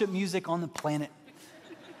best worship music on the planet.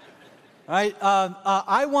 right?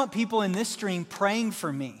 I want people in this stream praying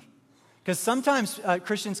for me. Because sometimes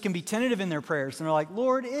Christians can be tentative in their prayers, and they're like,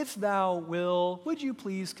 Lord, if thou will, would you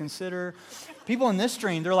please consider? People in this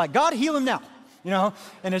stream, they're like, God, heal him now,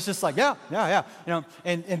 And it's just like, yeah.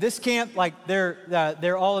 And this camp, like,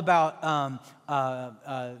 they're all about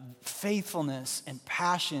faithfulness and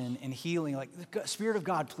passion and healing. Like, the Spirit of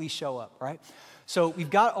God, please show up, right? So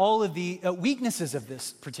we've got all of the weaknesses of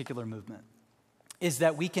this particular movement is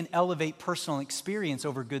that we can elevate personal experience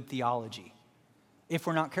over good theology if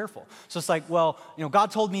we're not careful. So it's like, well,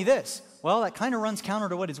 God told me this. Well, that kind of runs counter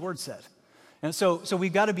to what his word said. And so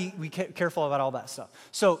we've got to be careful about all that stuff.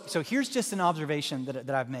 So here's just an observation that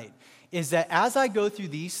I've made, is that as I go through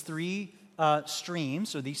these three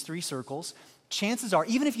streams or these three circles, chances are,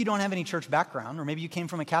 even if you don't have any church background, or maybe you came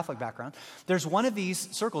from a Catholic background, there's one of these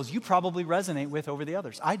circles you probably resonate with over the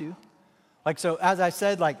others. I do. Like, so as I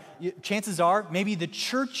said, like, chances are maybe the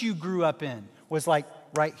church you grew up in was like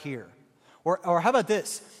right here. Or how about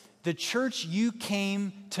this? The church you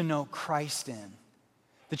came to know Christ in.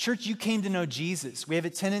 The church you came to know Jesus. We have a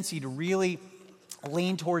tendency to really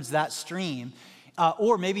lean towards that stream.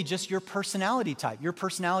 Or maybe just your personality type. Your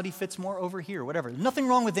personality fits more over here, whatever. Nothing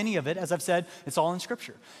wrong with any of it. As I've said, it's all in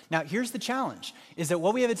Scripture. Now, here's the challenge, is that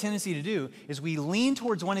what we have a tendency to do is we lean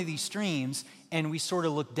towards one of these streams and we sort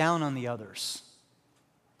of look down on the others.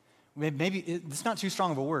 Maybe it's not too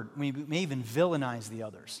strong of a word. We may even villainize the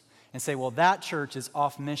others and say, well, that church is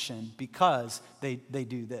off mission because they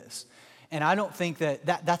do this. And I don't think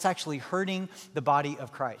that's actually hurting the body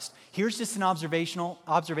of Christ. Here's just an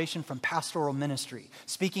observation from pastoral ministry.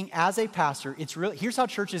 Speaking as a pastor, here's how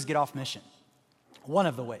churches get off mission. One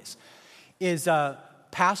of the ways is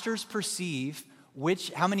pastors perceive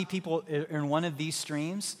how many people are in one of these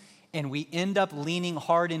streams, and we end up leaning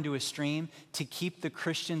hard into a stream to keep the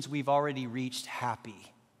Christians we've already reached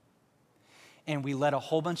happy. And we let a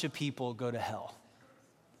whole bunch of people go to hell.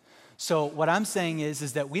 So what I'm saying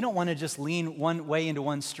is that we don't want to just lean one way into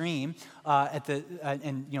one stream and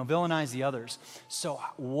villainize the others. So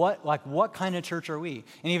what kind of church are we?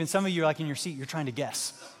 And even some of you are like in your seat, you're trying to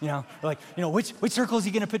guess. Which circle is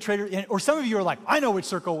he going to put Trader in? Or some of you are like, I know which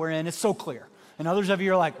circle we're in. It's so clear. And others of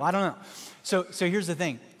you are like, well, I don't know. So here's the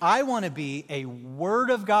thing. I want to be a Word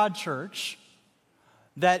of God church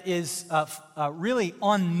that is really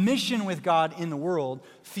on mission with God in the world,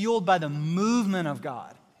 fueled by the movement of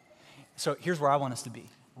God. So here's where I want us to be,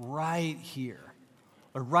 right here,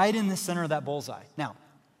 or right in the center of that bullseye. Now,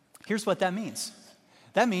 here's what that means.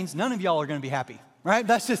 That means none of y'all are going to be happy, right?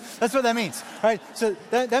 That's what that means, right? So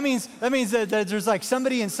that means that there's like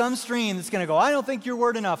somebody in some stream that's going to go, I don't think you're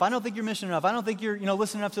word enough. I don't think you're mission enough. I don't think you're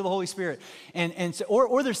listening enough to the Holy Spirit. And so,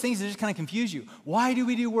 or there's things that just kind of confuse you. Why do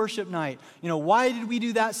we do worship night? Why did we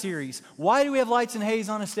do that series? Why do we have lights and haze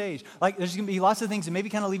on a stage? Like, there's going to be lots of things that maybe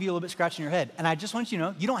kind of leave you a little bit scratching your head. And I just want you to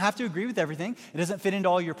know, you don't have to agree with everything. It doesn't fit into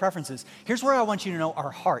all your preferences. Here's where I want you to know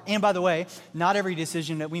our heart. And by the way, not every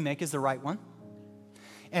decision that we make is the right one.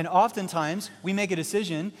 And oftentimes, we make a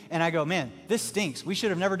decision, and I go, man, this stinks. We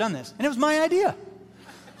should have never done this. And it was my idea.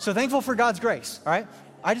 So thankful for God's grace, all right?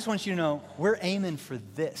 I just want you to know, we're aiming for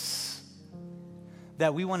this.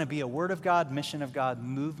 That we want to be a Word of God, mission of God,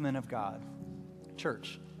 movement of God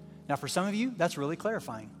church. Now, for some of you, that's really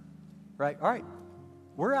clarifying, right? All right,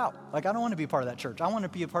 we're out. Like, I don't want to be a part of that church. I want to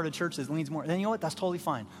be a part of a church that leans more. Then you know what? That's totally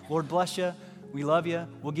fine. Lord bless you. We love you.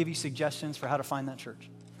 We'll give you suggestions for how to find that church.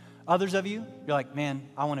 Others of you, you're like, man,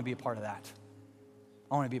 I want to be a part of that.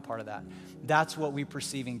 I want to be a part of that. That's what we're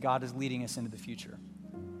perceiving. God is leading us into the future.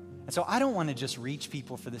 And so I don't want to just reach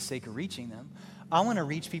people for the sake of reaching them. I want to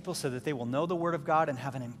reach people so that they will know the Word of God and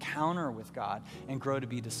have an encounter with God and grow to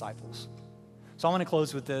be disciples. So I want to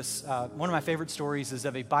close with this. One of my favorite stories is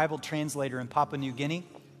of a Bible translator in Papua New Guinea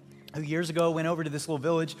who years ago went over to this little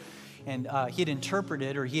village, and he had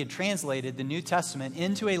interpreted, or he had translated the New Testament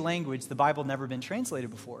into a language the Bible had never been translated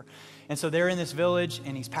before. And so they're in this village,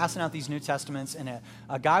 and he's passing out these New Testaments, and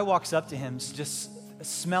a guy walks up to him just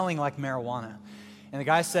smelling like marijuana. And the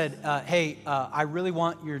guy said, hey, I really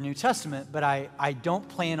want your New Testament, but I don't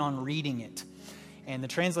plan on reading it. And the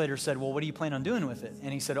translator said, well, what do you plan on doing with it?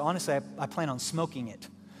 And he said, honestly, I plan on smoking it.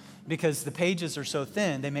 Because the pages are so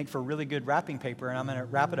thin, they make for really good wrapping paper, and I'm going to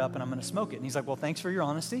wrap it up and I'm going to smoke it. And he's like, well, thanks for your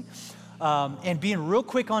honesty. And being real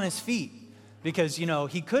quick on his feet, because,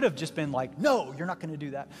 he could have just been like, no, you're not going to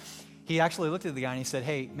do that. He actually looked at the guy and he said,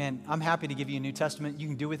 hey, man, I'm happy to give you a New Testament. You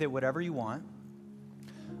can do with it whatever you want,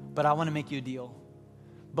 but I want to make you a deal.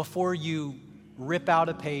 Before you rip out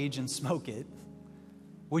a page and smoke it,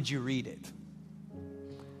 would you read it?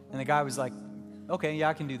 And the guy was like, okay, yeah,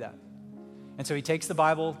 I can do that. And so he takes the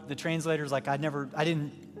Bible. The translator's like, I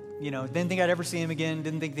didn't Didn't think I'd ever see him again.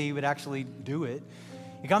 Didn't think that he would actually do it.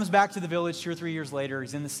 He comes back to the village 2 or 3 years later.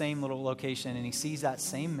 He's in the same little location, and he sees that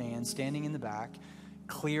same man standing in the back,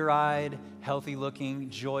 clear-eyed, healthy-looking,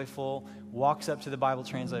 joyful, walks up to the Bible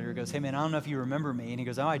translator, goes, "Hey, man, I don't know if you remember me." And he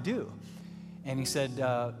goes, "Oh, I do." And he said,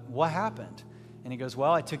 "What happened?" And he goes,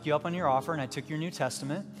 "Well, I took you up on your offer, and I took your New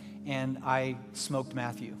Testament, and I smoked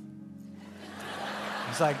Matthew."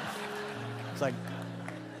 He's like,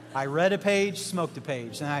 I read a page, smoked a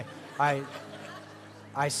page, and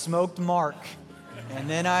I smoked Mark, and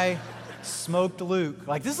then I smoked Luke.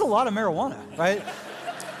 Like, this is a lot of marijuana, right?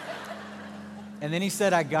 And then he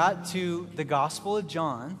said, I got to the Gospel of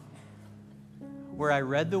John, where I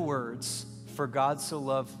read the words, "For God so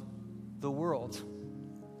loved the world,"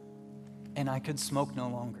 and I could smoke no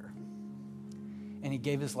longer. And he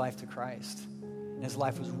gave his life to Christ. And his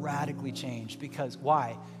life was radically changed. Because,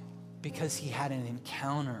 why? Because he had an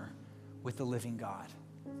encounter with the living God.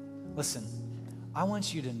 Listen, I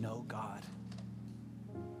want you to know God.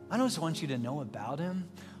 I don't just want you to know about him.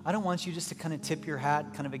 I don't want you just to kind of tip your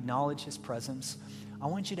hat, kind of acknowledge his presence. I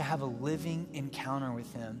want you to have a living encounter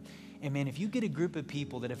with him. And man, if you get a group of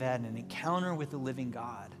people that have had an encounter with the living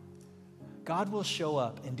God, God will show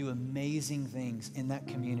up and do amazing things in that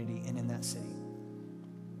community and in that city.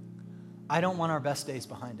 I don't want our best days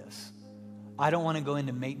behind us. I don't want to go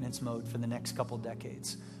into maintenance mode for the next couple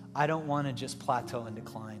decades. I don't want to just plateau and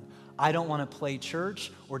decline. I don't want to play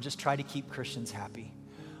church or just try to keep Christians happy.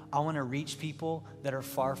 I want to reach people that are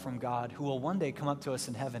far from God who will one day come up to us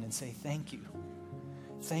in heaven and say, "Thank you.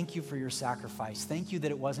 Thank you for your sacrifice. Thank you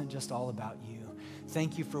that it wasn't just all about you.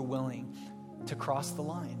 Thank you for willing to cross the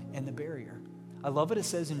line and the barrier." I love what it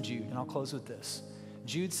says in Jude, and I'll close with this.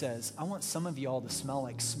 Jude says, "I want some of y'all to smell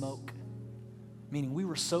like smoke," meaning we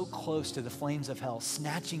were so close to the flames of hell,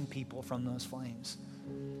 snatching people from those flames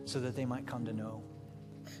so that they might come to know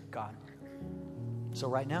God. So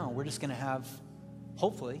right now, we're just going to have,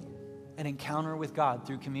 hopefully, an encounter with God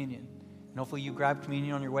through communion. And hopefully you grabbed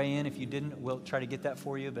communion on your way in. If you didn't, we'll try to get that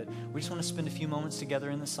for you. But we just want to spend a few moments together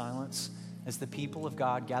in the silence as the people of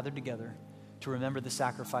God gathered together to remember the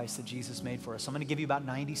sacrifice that Jesus made for us. So I'm going to give you about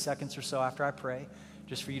 90 seconds or so after I pray,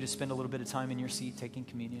 just for you to spend a little bit of time in your seat taking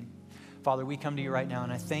communion. Father, we come to you right now,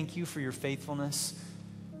 and I thank you for your faithfulness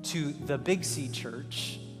to the Big C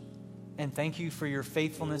Church, and thank you for your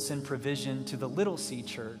faithfulness and provision to the Little C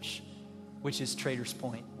Church, which is Traders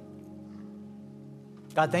Point.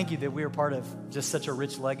 God, thank you that we are part of just such a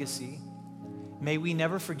rich legacy. May we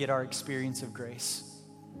never forget our experience of grace.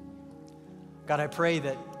 God, I pray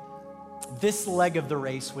that this leg of the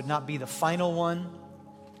race would not be the final one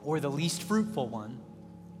or the least fruitful one,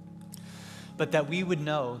 but that we would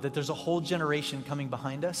know that there's a whole generation coming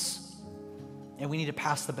behind us, and we need to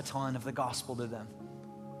pass the baton of the gospel to them.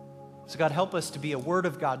 So God, help us to be a Word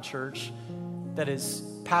of God church that is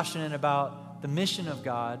passionate about the mission of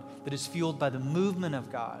God, that is fueled by the movement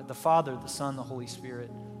of God, the Father, the Son, the Holy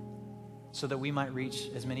Spirit, so that we might reach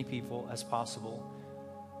as many people as possible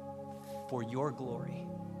for your glory.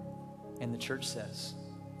 And the church says,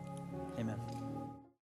 amen.